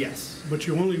 Yes. But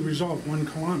you only resolve 1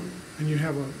 kilometer, and you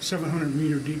have a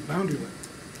 700-meter deep boundary layer.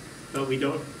 But we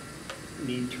don't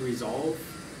need to resolve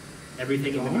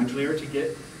everything in the boundary layer to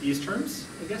get these terms,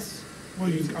 I guess. Well,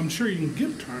 I'm sure you can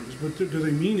give terms, but do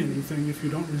they mean anything if you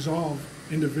don't resolve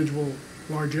individual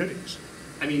large eddies?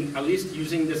 I mean, at least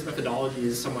using this methodology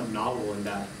is somewhat novel in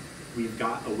that we've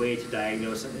got a way to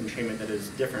diagnose an entrainment that is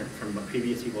different from what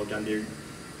previous people have done. Their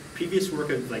previous work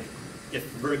of like, if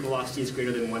vertical velocity is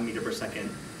greater than 1 meter per second,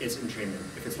 it's entrainment.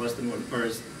 If it's less than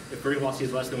if vertical velocity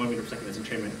is less than 1 meter per second, it's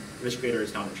entrainment. If it's greater,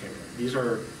 it's not entrainment. These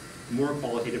are more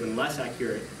qualitative and less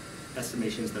accurate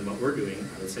estimations than what we're doing,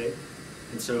 I would say.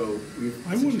 And so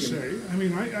I wouldn't say. I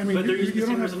mean, you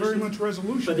don't have very much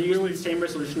resolution. But they're using the same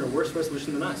resolution or worse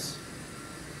resolution than us.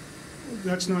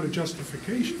 That's not a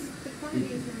justification. The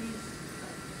quantities in these,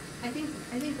 I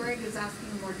think Greg is asking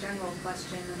a more general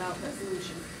question about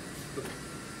resolution. Okay.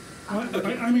 I'm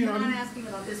not asking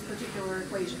about this particular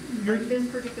equation. This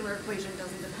particular equation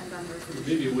doesn't depend on resolution.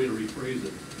 Maybe a way to rephrase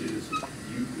it is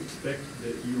you expect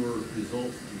that your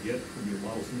results that you get from your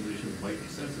model simulations might be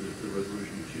sensitive to the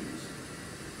resolution you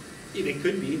choose. They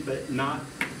could be, but not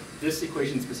this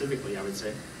equation specifically, I would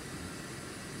say.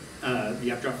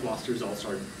 The updraft velocity results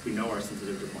we know are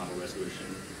sensitive to model resolution.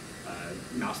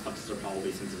 Mass fluxes are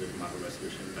probably sensitive to model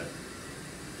resolution, but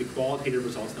the qualitative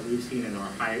results that we've seen in our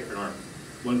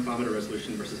 1 kilometer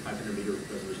resolution versus 500 meter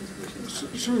resolution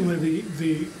simulations. Certainly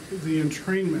the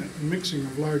entrainment and mixing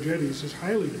of large eddies is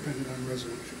highly dependent on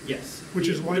resolution. Yes. Which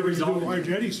is why when you do large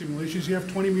eddy simulations, you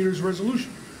have 20 meters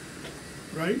resolution,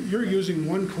 right? You're using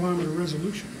 1 kilometer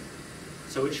resolution.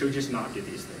 So should we just not do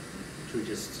these things? Should we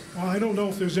just? Well, I don't know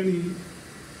if there's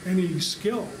any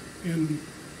skill in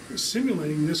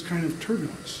simulating this kind of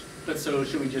turbulence. But so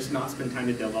should we just not spend time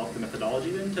to develop the methodology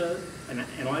then to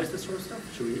analyze this sort of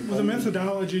stuff? Should we? Well, the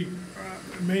methodology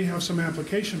may have some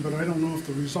application, but I don't know if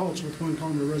the results with 1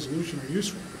 kilometer resolution are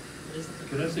useful.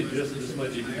 Can I suggest that this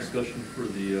might be a discussion for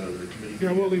the committee?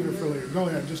 Yeah, we'll leave it for later. Go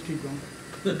ahead, just keep going.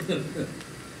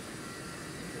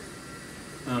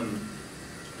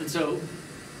 And so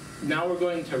now we're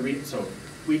going to read. So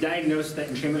we diagnosed that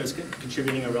entrainment was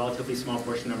contributing a relatively small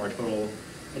portion of our total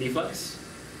eddy flux.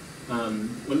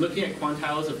 When looking at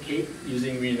quantiles of CAPE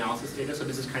using reanalysis data, so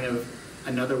this is kind of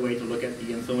another way to look at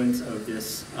the influence of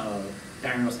this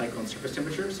diurnal cycle and surface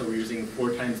temperature. So we're using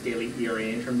 4 times daily ERA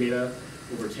interim data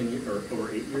over 10 years, or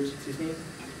over 8 years, excuse me.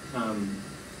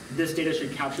 This data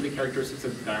should capture the characteristics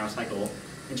of the diurnal cycle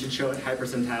and should show at high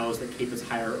percentiles that CAPE is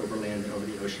higher over land than over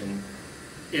the ocean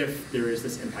if there is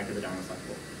this impact of the diurnal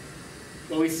cycle.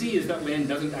 What we see is that land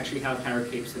doesn't actually have higher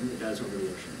CAPEs than it does over the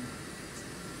ocean.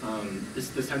 This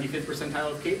is the 75th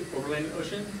percentile of CAPE over land and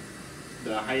ocean.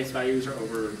 The highest values are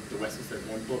over the West Pacific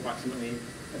Whirlpool approximately.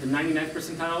 At the 99th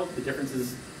percentile, the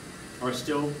differences are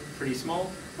still pretty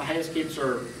small. The highest CAPEs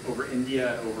are over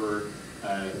India, over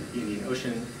the Indian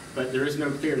Ocean, but there is no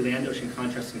clear land-ocean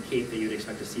contrast in CAPE that you'd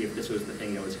expect to see if this was the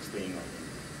thing that was explaining lightning.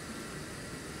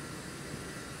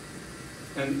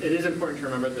 And it is important to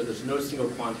remember that there's no single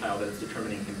quantile that is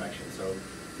determining convection. So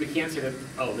we can't say that,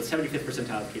 oh, the 75th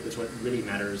percentile of CAPE is what really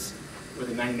matters, or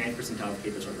the 99th percentile of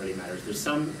CAPE is what really matters. There's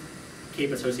some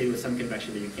CAPE associated with some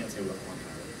convection that you can't say what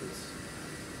quantile it is.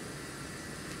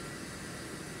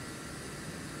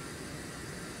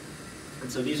 And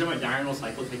so these are my diurnal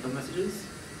cycle take-home messages.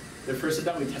 The first is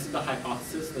that we tested the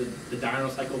hypothesis that the diurnal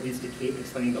cycle leads to CAPE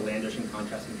explaining the land-ocean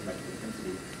contrast and convective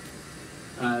intensity.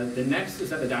 The next is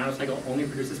that the diurnal cycle only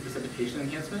produces precipitation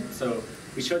enhancement. So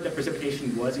we showed that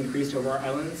precipitation was increased over our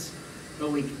islands,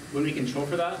 but when we control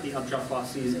for that, the updraft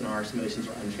velocities in our simulations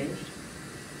are unchanged.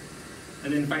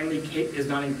 And then finally, CAPE is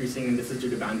not increasing, and this is due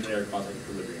to boundary layer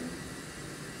quasi-equilibrium.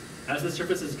 As the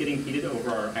surface is getting heated over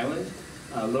our island,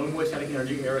 low moist static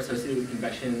energy air associated with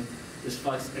convection is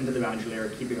fluxed into the boundary layer,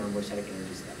 keeping our moist static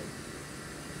energy static.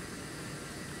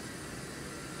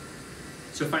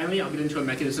 So finally, I'll get into a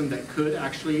mechanism that could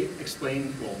actually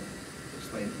explain.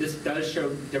 This does show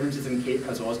differences in CAPE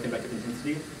as well as convective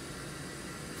intensity.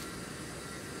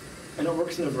 And it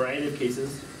works in a variety of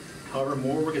cases. However,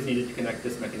 more work is needed to connect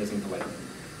this mechanism to lightning.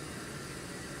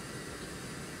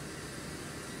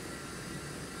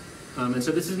 And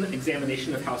so this is an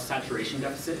examination of how saturation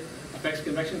deficit affects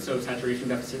convection. So saturation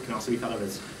deficit can also be thought of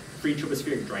as free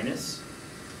tropospheric dryness.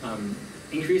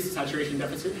 Increased saturation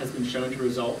deficit has been shown to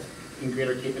result in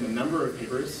greater CAPE in a number of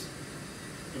papers.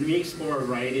 And we explore a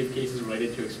variety of cases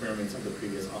related to experiments of the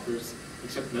previous authors,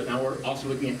 except that now we're also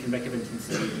looking at convective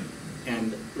intensity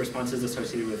and responses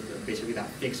associated with basically that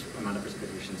fixed amount of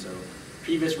precipitation. So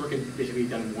previous work had basically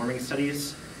done warming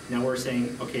studies. Now we're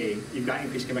saying, okay, you've got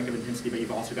increased convective intensity, but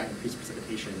you've also got increased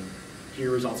precipitation.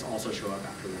 Here results also show up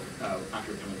after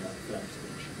coming up for that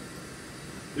precipitation.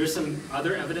 There's some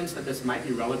other evidence that this might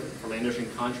be relevant for land-ocean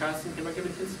contrast in convective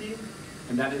intensity,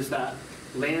 and that is that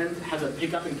land has a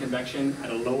pickup in convection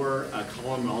at a lower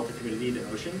column relative humidity than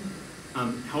ocean.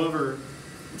 However,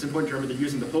 it's important to remember that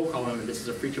using the whole column, and this is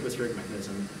a free tropospheric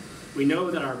mechanism, we know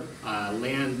that our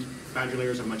land boundary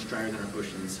layers are much drier than our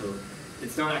oceans, so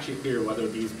it's not actually clear whether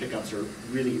these pickups are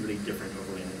really, really different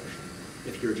over land and ocean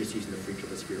if you're just using the free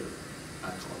troposphere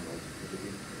column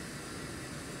relativity.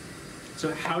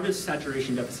 So how does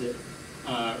saturation deficit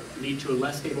lead to a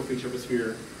less stable free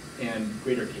troposphere and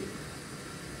greater CAPE?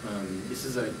 This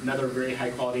is another very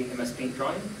high quality MS Paint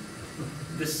drawing.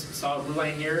 This solid blue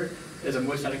line here is a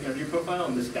moist static energy profile,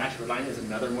 and this dashed red line is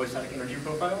another moist static energy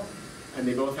profile. And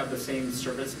they both have the same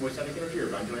surface moist static energy, or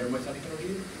boundary layer moist static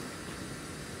energy.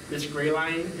 This gray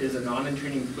line is a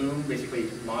non-entraining plume, basically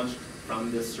launched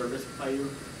from this surface value,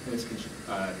 and it's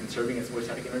conserving its moist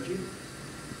static energy.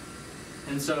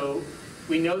 And so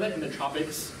we know that in the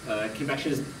tropics,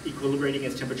 convection is equilibrating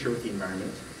its temperature with the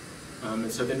environment.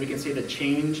 And so then we can say the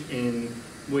change in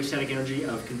moist static energy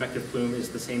of convective plume is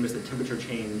the same as the temperature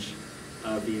change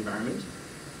of the environment.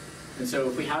 And so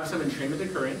if we have some entrainment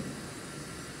occurring,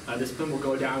 this plume will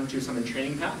go down to some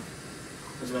entraining path.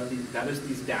 So that is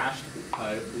these dashed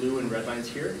blue and red lines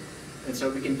here. And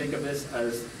so we can think of this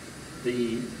as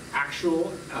the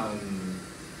actual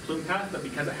plume path, but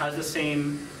because it has the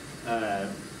same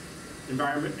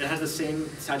environment, it has the same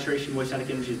saturation moist static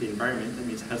energy as the environment, that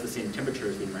means it has the same temperature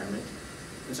as the environment.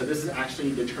 And so this is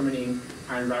actually determining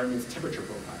our environment's temperature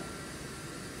profile.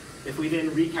 If we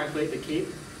then recalculate the CAPE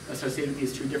associated with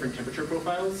these two different temperature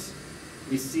profiles,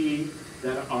 we see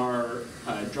that our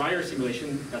drier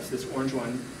simulation, that's this orange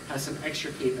one, has some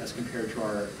extra CAPE as compared to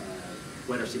our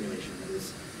wetter simulation. That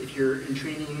is, if you're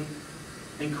entraining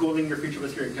and cooling your free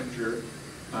tropospheric temperature,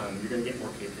 you're going to get more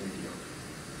CAPE than if you don't.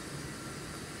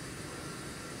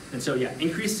 And so yeah,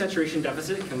 increased saturation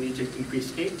deficit can lead to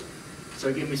increased CAPE. So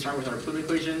again, we start with our plume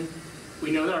equation.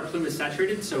 We know that our plume is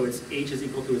saturated, so its H is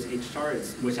equal to its H star.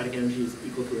 Its moist static energy is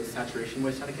equal to its saturation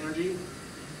moist static energy.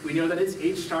 we know that its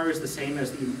H star is the same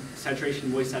as the saturation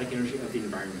void static energy of the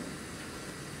environment.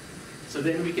 So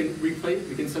then we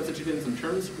can substitute in some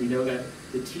terms. We know that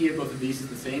the T of both of these is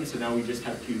the same, so now we just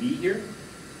have QV here.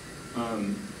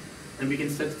 And we can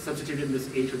substitute in this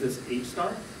H with this H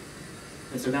star.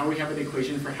 And so now we have an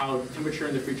equation for how temperature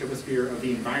in the free troposphere of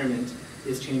the environment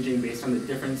is changing based on the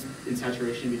difference in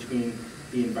saturation between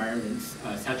the environment's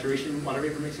saturation water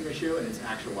vapor mixing ratio and its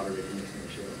actual water vapor mixing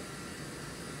ratio.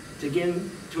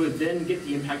 To then get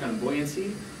the impact on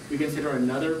buoyancy, we consider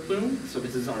another plume. So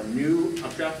this is our new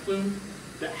updraft plume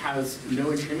that has no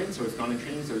entrainment, so it's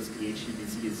non-entraining, so its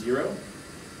DHCBC is 0.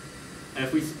 And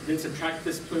if we then subtract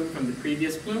this plume from the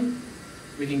previous plume,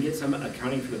 we can get some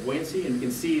accounting for the buoyancy, and we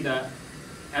can see that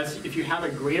if you have a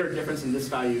greater difference in this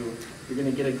value, you're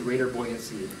going to get a greater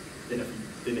buoyancy than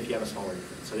if you have a smaller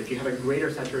difference. So if you have a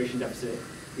greater saturation deficit,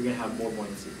 you're going to have more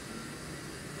buoyancy.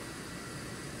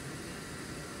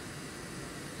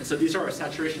 And so these are our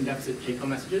saturation deficit take-home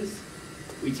messages.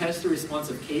 We test the response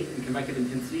of CAPE and convective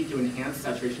intensity to enhance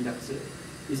saturation deficit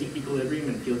using equilibrium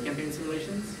and field campaign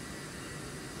simulations.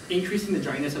 Increasing the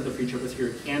dryness of the free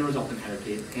troposphere can result in higher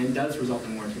CAPE and does result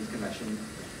in more intense convection,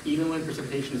 even when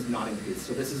precipitation is not increased.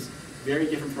 So this is very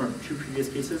different from our two previous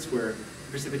cases where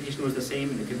precipitation was the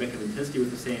same and the convective intensity was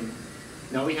the same.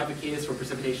 Now we have a case where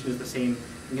precipitation is the same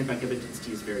and convective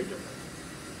intensity is very different.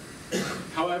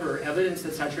 However, evidence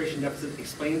that saturation deficit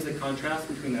explains the contrast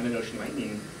between land and ocean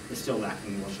lightning is still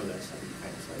lacking, and we'll show that in the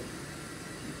final slide.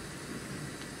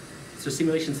 So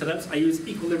simulation setups, I use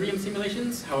equilibrium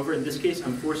simulations. However, in this case,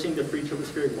 I'm forcing the free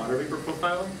tropospheric water vapor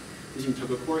profile using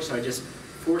TogoCore, so I just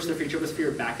force the free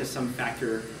troposphere back to some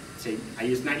factor. Say I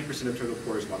use 90% of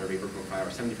TogoCore's water vapor profile,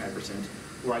 or 75%,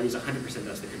 or I use 100%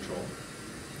 as the control.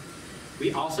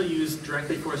 We also use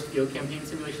directly forced field campaign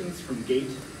simulations from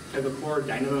GATE, TogoCore,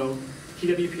 Dynamo,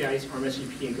 TWPI's,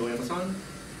 RMSGP, and GoAmazon.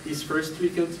 These first three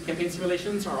field campaign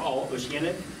simulations are all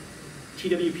oceanic.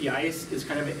 TWPI's is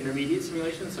kind of an intermediate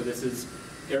simulation, so this is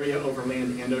area over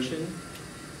land and ocean.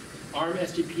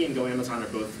 RMSGP and GoAmazon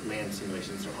are both land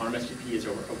simulations. So RMSGP is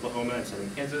over Oklahoma and southern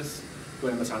Kansas.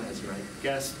 GoAmazon, as you might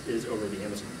guess, is over the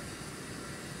Amazon.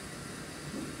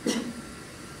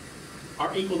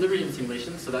 Our equilibrium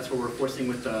simulations, so that's where we're forcing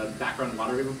with the background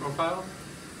water vapor profile,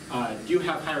 do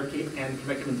have higher CAPE and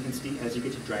convective intensity as you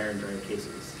get to drier and drier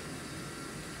cases.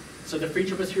 So the free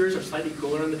tropospheres are slightly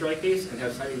cooler in the dry case and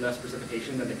have slightly less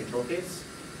precipitation than the control case.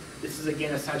 This is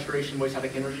again a saturation void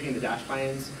static energy in the dashed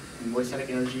lines and void static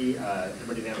energy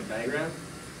thermodynamic diagram.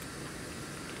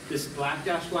 This black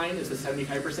dashed line is the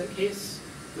 75% case.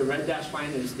 The red dashed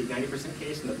line is the 90%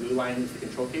 case, and the blue line is the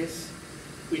control case.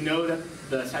 We know that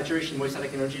the saturation void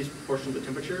static energy is proportional to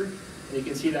temperature, and you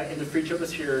can see that in the free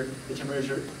troposphere, the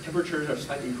temperatures are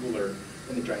slightly cooler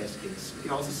in the driest case. You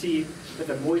can also see that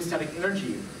the void static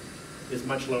energy is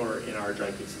much lower in our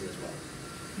dry cases as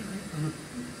well.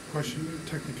 Question,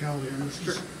 technicality on this.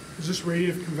 Sure. Is this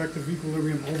radiative convective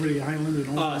equilibrium over the island and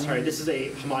over the Sorry, land? this is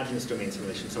a homogeneous domain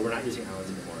simulation, so we're not using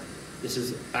islands anymore. This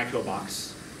is back to a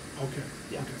box. Okay.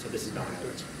 Yeah, Okay. so this is not an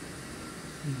island.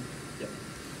 Yep.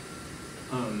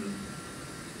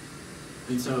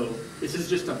 And so this is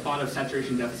just a plot of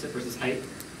saturation deficit versus height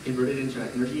converted into an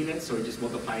energy unit, so we just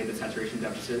multiply the saturation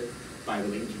deficit by the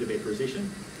latent heat of vaporization.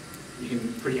 You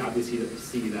can pretty obviously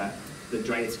see that the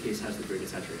driest case has the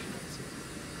greatest saturation deficit.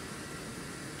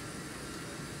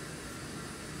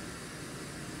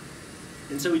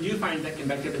 And so we do find that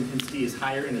convective intensity is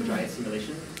higher in the driest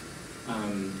simulation.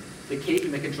 The CAPE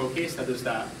in the control case, that is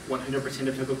that 100%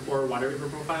 of TogoCore water vapor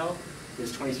profile,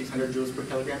 is 2,600 joules per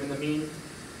kilogram in the mean.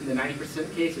 In the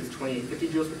 90% case, it's 2,850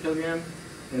 joules per kilogram.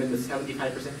 And in the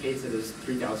 75% case, it is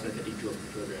 3,050 joules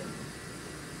per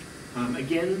kilogram.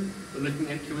 Again, we're looking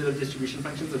at cumulative distribution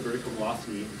functions of vertical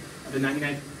velocity. At the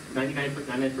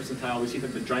 99.99 percentile, we see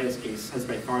that the driest case has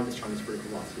by far the strongest vertical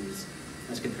velocities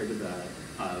as compared to the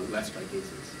less dry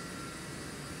cases.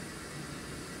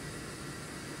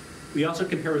 We also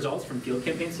compare results from field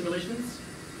campaign simulations.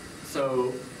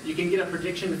 So you can get a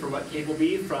prediction for what CAPE will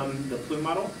be from the plume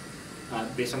model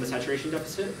based on the saturation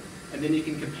deficit. And then you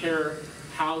can compare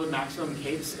how the maximum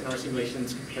CAPEs in our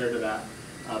simulations compare to that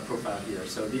profile here.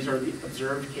 So these are the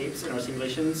observed CAPEs in our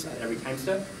simulations at every time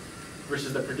step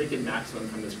versus the predicted maximum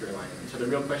from this gray line. And so the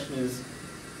real question is,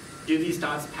 do these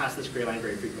dots pass this gray line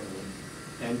very frequently?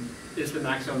 And is the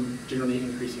maximum generally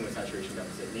increasing with saturation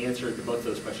deficit? And the answer to both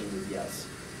those questions is yes.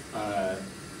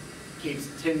 CAPEs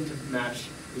tend to match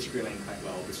this gray line quite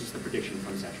well. This is the prediction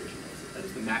from saturation deficit. That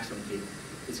is, the maximum CAPE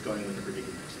is going with the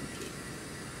predicted maximum CAPE.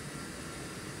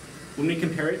 When we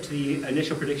compare it to the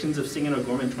initial predictions of Singh and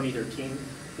O'Gorman in 2013,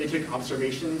 they took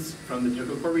observations from the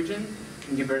TogoCore region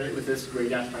and compared it with this gray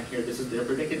dashed line here. This is their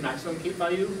predicted maximum CAPE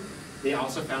value. They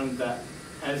also found that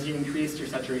as you increased your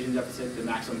saturation deficit, the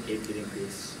maximum CAPE did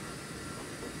increase.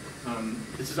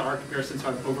 This is our comparison, so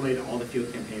I've overlaid all the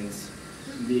field campaigns.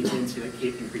 We can see that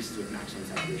CAPE increases with maximum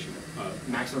saturation,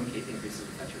 maximum CAPE increases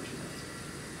with saturation deficit.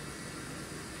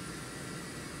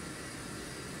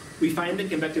 We find that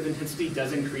convective intensity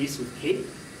does increase with CAPE.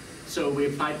 So we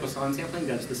applied Poisson sampling,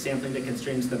 that's the sampling that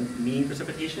constrains the mean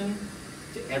precipitation,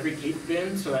 to every CAPE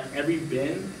bin, so that every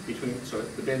bin so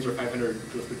the bins are 500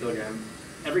 joules per kilogram,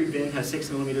 every bin has 6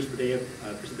 millimeters per day of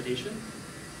precipitation.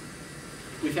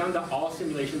 We found that all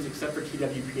simulations except for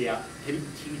TWPIs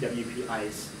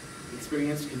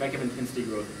experienced convective intensity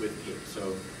growth with CAPE.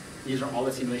 So these are all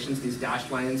the simulations. These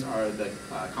dashed lines are the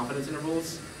confidence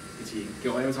intervals. You can see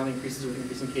Gill-Amazon increases with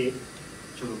increasing CAPE,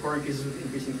 Chilco core increases with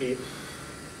increasing CAPE,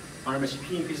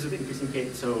 RMSGP increases with increasing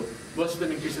CAPE, so most of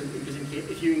them increase with increasing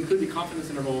CAPE. If you include the confidence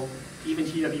interval, even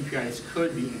TWPIs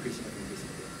could be increasing with increasing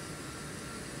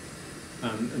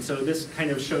CAPE. And so this kind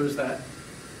of shows that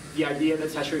the idea that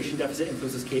saturation deficit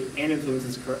influences CAPE and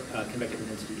influences convective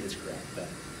intensity is correct. That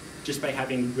just by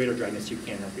having greater dryness, you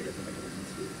can have greater convective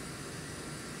intensity.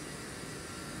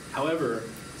 However,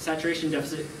 saturation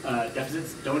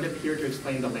deficits don't appear to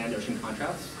explain the land-ocean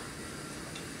contrast.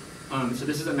 So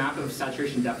this is a map of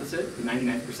saturation deficit, the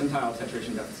 99th percentile of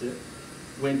saturation deficit,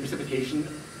 when precipitation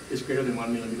is greater than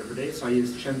 1 millimeter per day. So I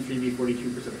used Chem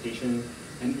 3B42 precipitation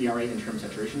and ERA interim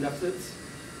saturation deficits.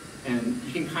 And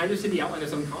you can kind of see the outline of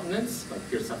some continents, like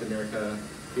here's South America,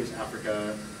 here's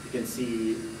Africa, you can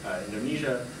see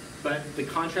Indonesia, but the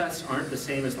contrasts aren't the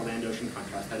same as the land-ocean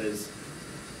contrast. That is,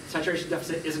 saturation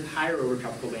deficit isn't higher over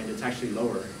tropical land, it's actually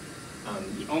lower.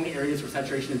 The only areas where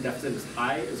saturation deficit is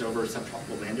high is over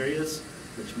subtropical land areas,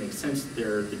 which makes sense.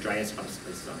 They're the driest, hottest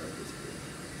places on Earth, basically.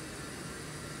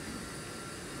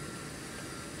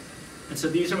 And so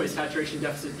these are my saturation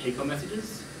deficit take-home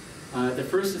messages. The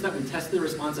first is that we tested the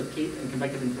response of CAPE and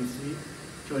convective intensity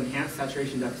to enhance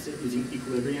saturation deficit using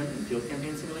equilibrium and field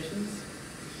campaign simulations.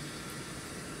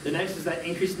 The next is that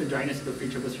increasing the dryness of the free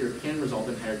troposphere can result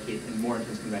in higher CAPE and more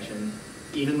intense convection,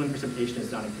 even when precipitation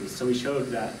is not increased. So we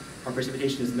showed that our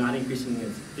precipitation is not increasing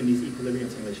in these equilibrium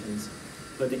simulations,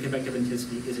 but the convective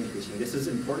intensity is increasing. This is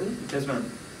important because in our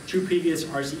two previous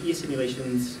RCE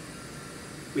simulations,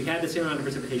 we had the same amount of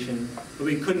precipitation, but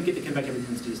we couldn't get the convective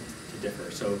intensities to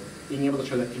differ. So being able to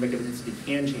show that convective intensity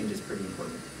can change is pretty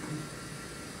important.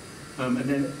 And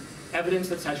then evidence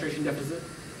that saturation deficits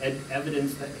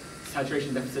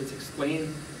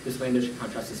explain this land-ocean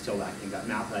contrast is still lacking. That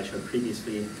map that I showed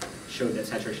previously showed that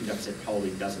saturation deficit probably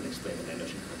doesn't explain the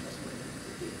land-ocean contrast.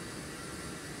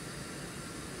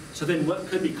 So then what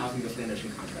could be causing this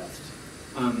land-ocean contrast?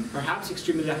 Perhaps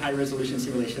extremely high-resolution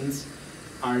simulations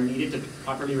are needed to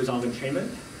properly resolve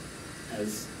entrainment,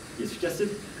 as you suggested.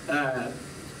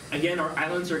 Again, our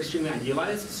islands are extremely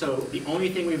idealized, so the only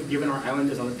thing we've given our island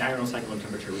is a diurnal cycle and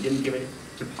temperature. We didn't give it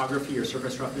topography or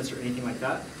surface roughness or anything like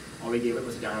that. All we gave it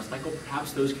was a diurnal cycle.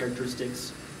 Perhaps those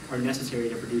characteristics are necessary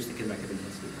to produce the convective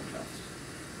intensity contrast.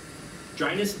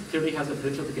 Dryness clearly has the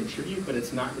potential to contribute, but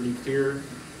it's not really clear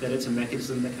that it's a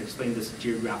mechanism that can explain this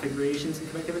geographic variations in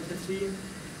convective intensity.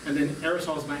 And then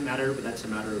aerosols might matter, but that's a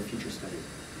matter of future study.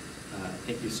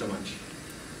 Thank you so much.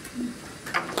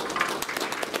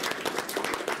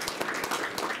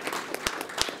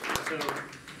 So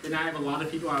then I have a lot of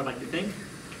people I would like to thank.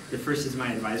 The first is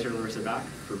my advisor, Larissa Bach,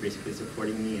 for basically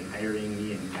supporting me and hiring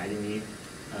me and guiding me.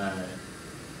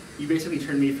 You basically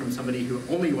turned me from somebody who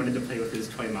only wanted to play with his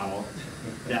toy model,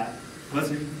 that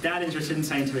wasn't that interested in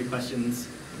scientific questions,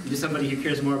 to somebody who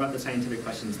cares more about the scientific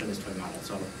questions than his toy model.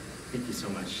 So thank you so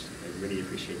much. I really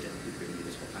appreciate it. You've been me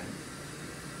this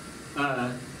whole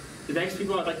time. The next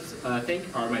people I'd like to thank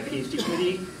are my PhD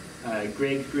committee,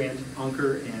 Greg, Grant,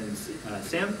 Anker, and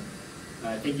Sam.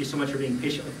 Thank you so much for being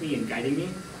patient with me and guiding me.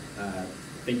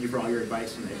 Thank you for all your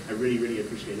advice, and I really, really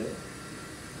appreciate it.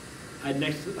 I'd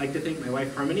next like to thank my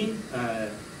wife, Harmony.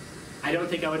 I don't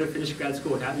think I would have finished grad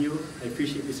school without you. I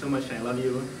appreciate you so much, and I love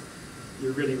you.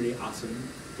 You're really, really awesome.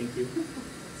 Thank you.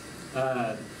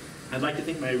 I'd like to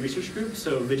thank my research group,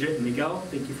 so Vijay and Miguel.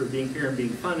 Thank you for being here and being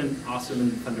fun and awesome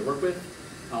and fun to work with.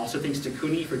 Also thanks to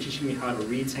Kuni for teaching me how to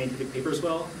read scientific papers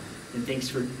well, and thanks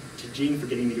to Jean for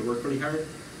getting me to work really hard.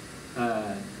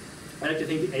 I'd like to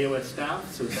thank the AOS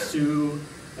staff, so Sue,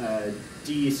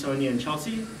 Dee, Sonia, and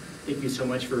Chelsea. Thank you so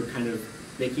much for kind of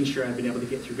making sure I've been able to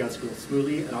get through grad school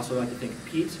smoothly. I'd also like to thank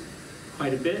Pete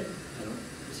quite a bit.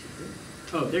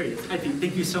 Oh, there he is. Hi, Pete.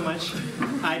 Thank you so much.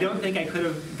 I don't think I could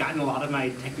have gotten a lot of my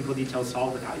technical details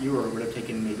solved without you, or it would have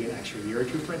taken maybe an extra year or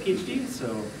two for my PhD, so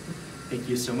thank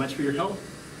you so much for your help.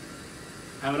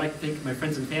 I would like to thank my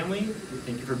friends and family.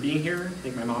 Thank you for being here.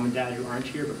 Thank my mom and dad who aren't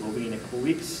here but will be in a couple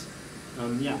weeks.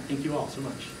 Yeah, thank you all so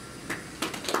much.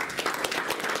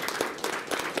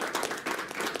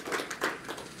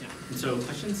 Yeah, and so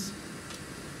questions?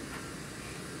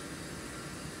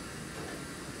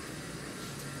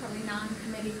 Probably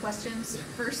non-committee questions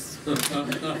first. So of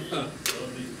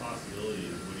these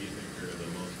possibilities, what do you think are the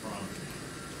most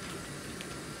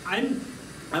promising?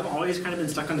 I've always kind of been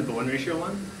stuck on the Bowen ratio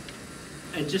one.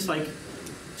 And just like,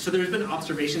 so there's been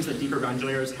observations that deeper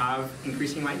boundary layers have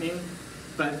increasing lightning,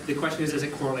 but the question is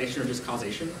it correlation or just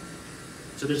causation?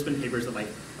 So there's been papers that like,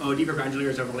 oh, deeper boundary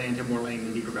layers over land have more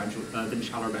lightning than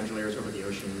shallower boundary layers over the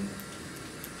ocean.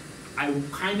 I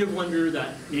kind of wonder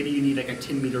that maybe you need like a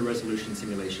 10-meter resolution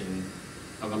simulation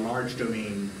of a large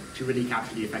domain to really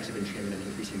capture the effects of entrainment and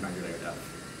increasing boundary layer depth.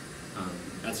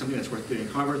 That's something that's worth doing.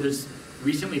 However, there's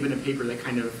recently been a paper that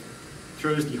kind of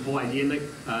throws the whole idea in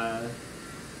the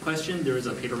question. There was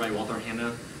a paper by Walter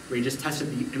Hanna where he just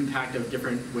tested the impact of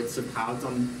different widths of clouds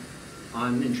on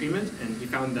entrainment, and he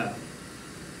found that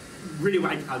really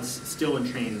wide clouds still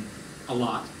entrain a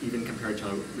lot, even compared to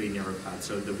really narrow clouds,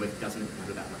 so the width doesn't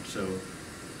matter that much. So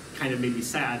kind of maybe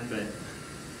sad, but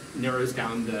narrows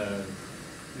down the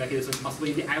mechanisms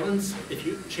possibly. The islands, if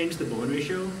you change the Bowen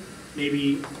ratio,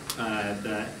 maybe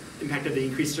the impact of the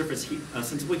increased surface heat,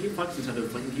 sensible heat flux instead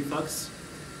of latent heat flux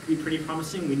could be pretty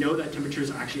promising. We know that temperatures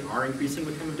actually are increasing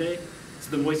with time of day, so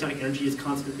the moist static energy is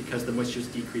constant because the moisture is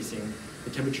decreasing.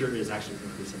 The temperature is actually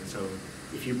increasing. So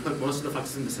if you put most of the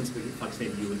fluxes into sensible heat flux,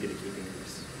 maybe you would get a cape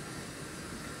increase.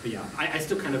 But yeah, I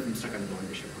still kind of am stuck on the Bowen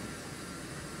ratio.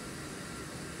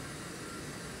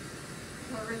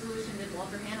 What resolution did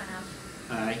Walter Hanna have?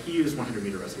 He used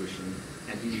 100-meter resolution,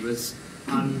 and he was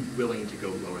unwilling to go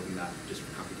lower than that just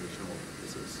for computational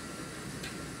purposes.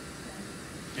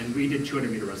 And we did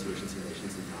 200-meter resolution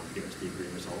simulations and found pretty much the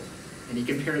agreeing result. And he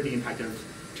compared the impact of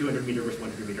 200-meter versus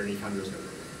 100-meter, and he found there was no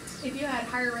difference. If you had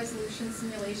higher resolution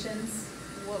simulations,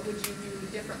 what would you do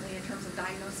differently in terms of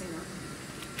diagnosing them?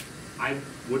 I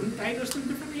wouldn't diagnose them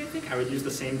differently, I think. I would use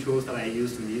the same tools that I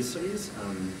used in these studies.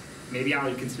 Maybe I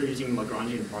would consider using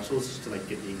Lagrangian parcels just to like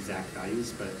get the exact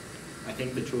values, but I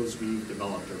think the tools we've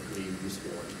developed are pretty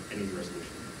useful in any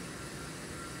resolution.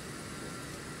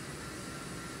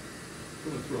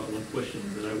 I'm going to throw out one question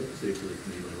that I won't say for the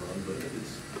committee later on, but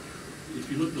it's, if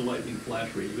you look at the lightning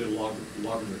flash rate, you got a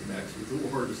logarithmic max. It's a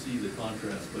little hard to see the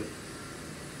contrast, but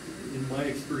in my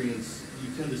experience,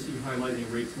 you tend to see high lightning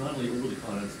rates not only over the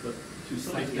continents, but to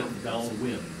some extent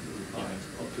downwind of the continents,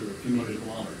 up to a few hundred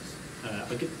kilometers.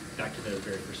 I'll get back to the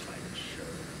very first slide and show.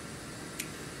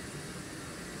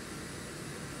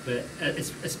 But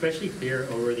it's especially clear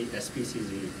over the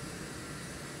SPCZ.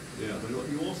 Yeah, but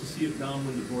you also see it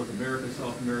downwind of North America,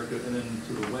 South America, and then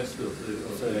to the west of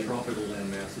the tropical land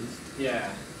masses.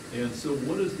 Yeah. And so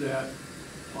what does that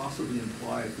possibly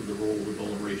imply for the role of the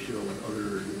Bowen ratio and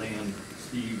other land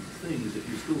sea things if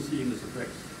you're still seeing this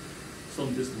effect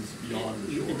some distance beyond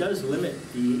the shore? It does limit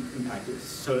the impact,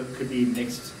 so it could be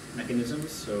mixed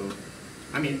mechanisms. So,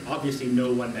 I mean, obviously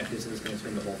no one mechanism is going to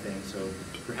explain the whole thing, so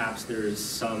perhaps there's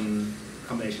some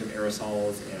combination of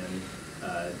aerosols and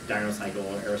diurnal cycle,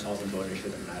 aerosols and Bowen ratio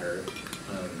that matter.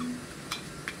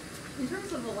 In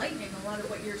terms of the lightning, a lot of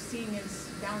what you're seeing is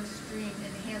downstream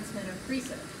enhancement of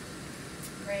precip,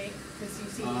 right? Because you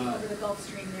see over the Gulf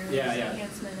Stream there's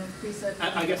enhancement of precip.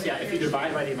 I guess, yeah, if you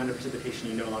divide by the amount of precipitation,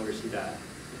 you no longer see that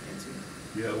enhancement.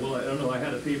 Yeah, well, I don't know, I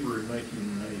had a paper in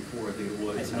 1994, I think it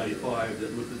was, 95,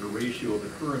 that looked at the ratio of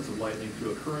occurrence of lightning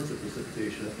to occurrence of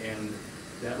precipitation, and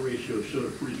that ratio showed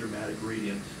a pretty dramatic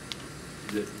gradient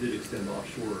that did extend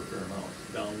offshore a fair amount,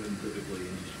 downwind typically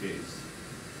in each case.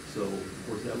 So, of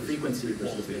course, that was frequency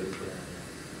qualitative.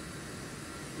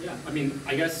 Yeah, I mean,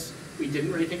 I guess we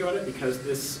didn't really think about it because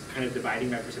this kind of dividing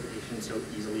by precipitation so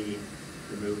easily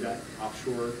removed that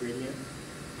offshore gradient.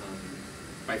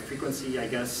 By frequency, I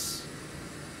guess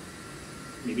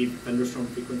maybe thunderstorm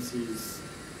frequency is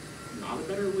not a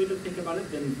better way to think about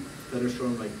it than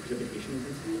thunderstorm like precipitation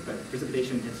intensity, but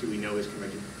precipitation intensity we know is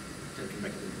convective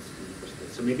intensity.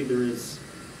 So maybe there is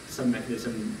some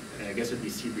mechanism, I guess it would be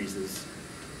sea breezes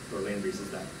or land breezes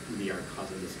that really are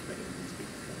causing this convective intensity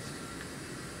contrast.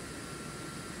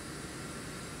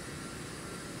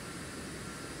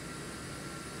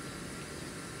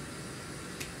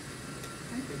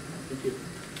 Thank you.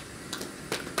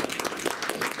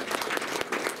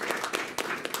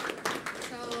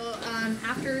 So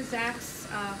after Zach's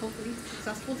hopefully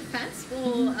successful defense,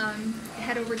 we'll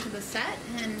head over to the set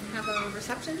and have a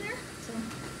reception there. So,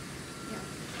 yeah.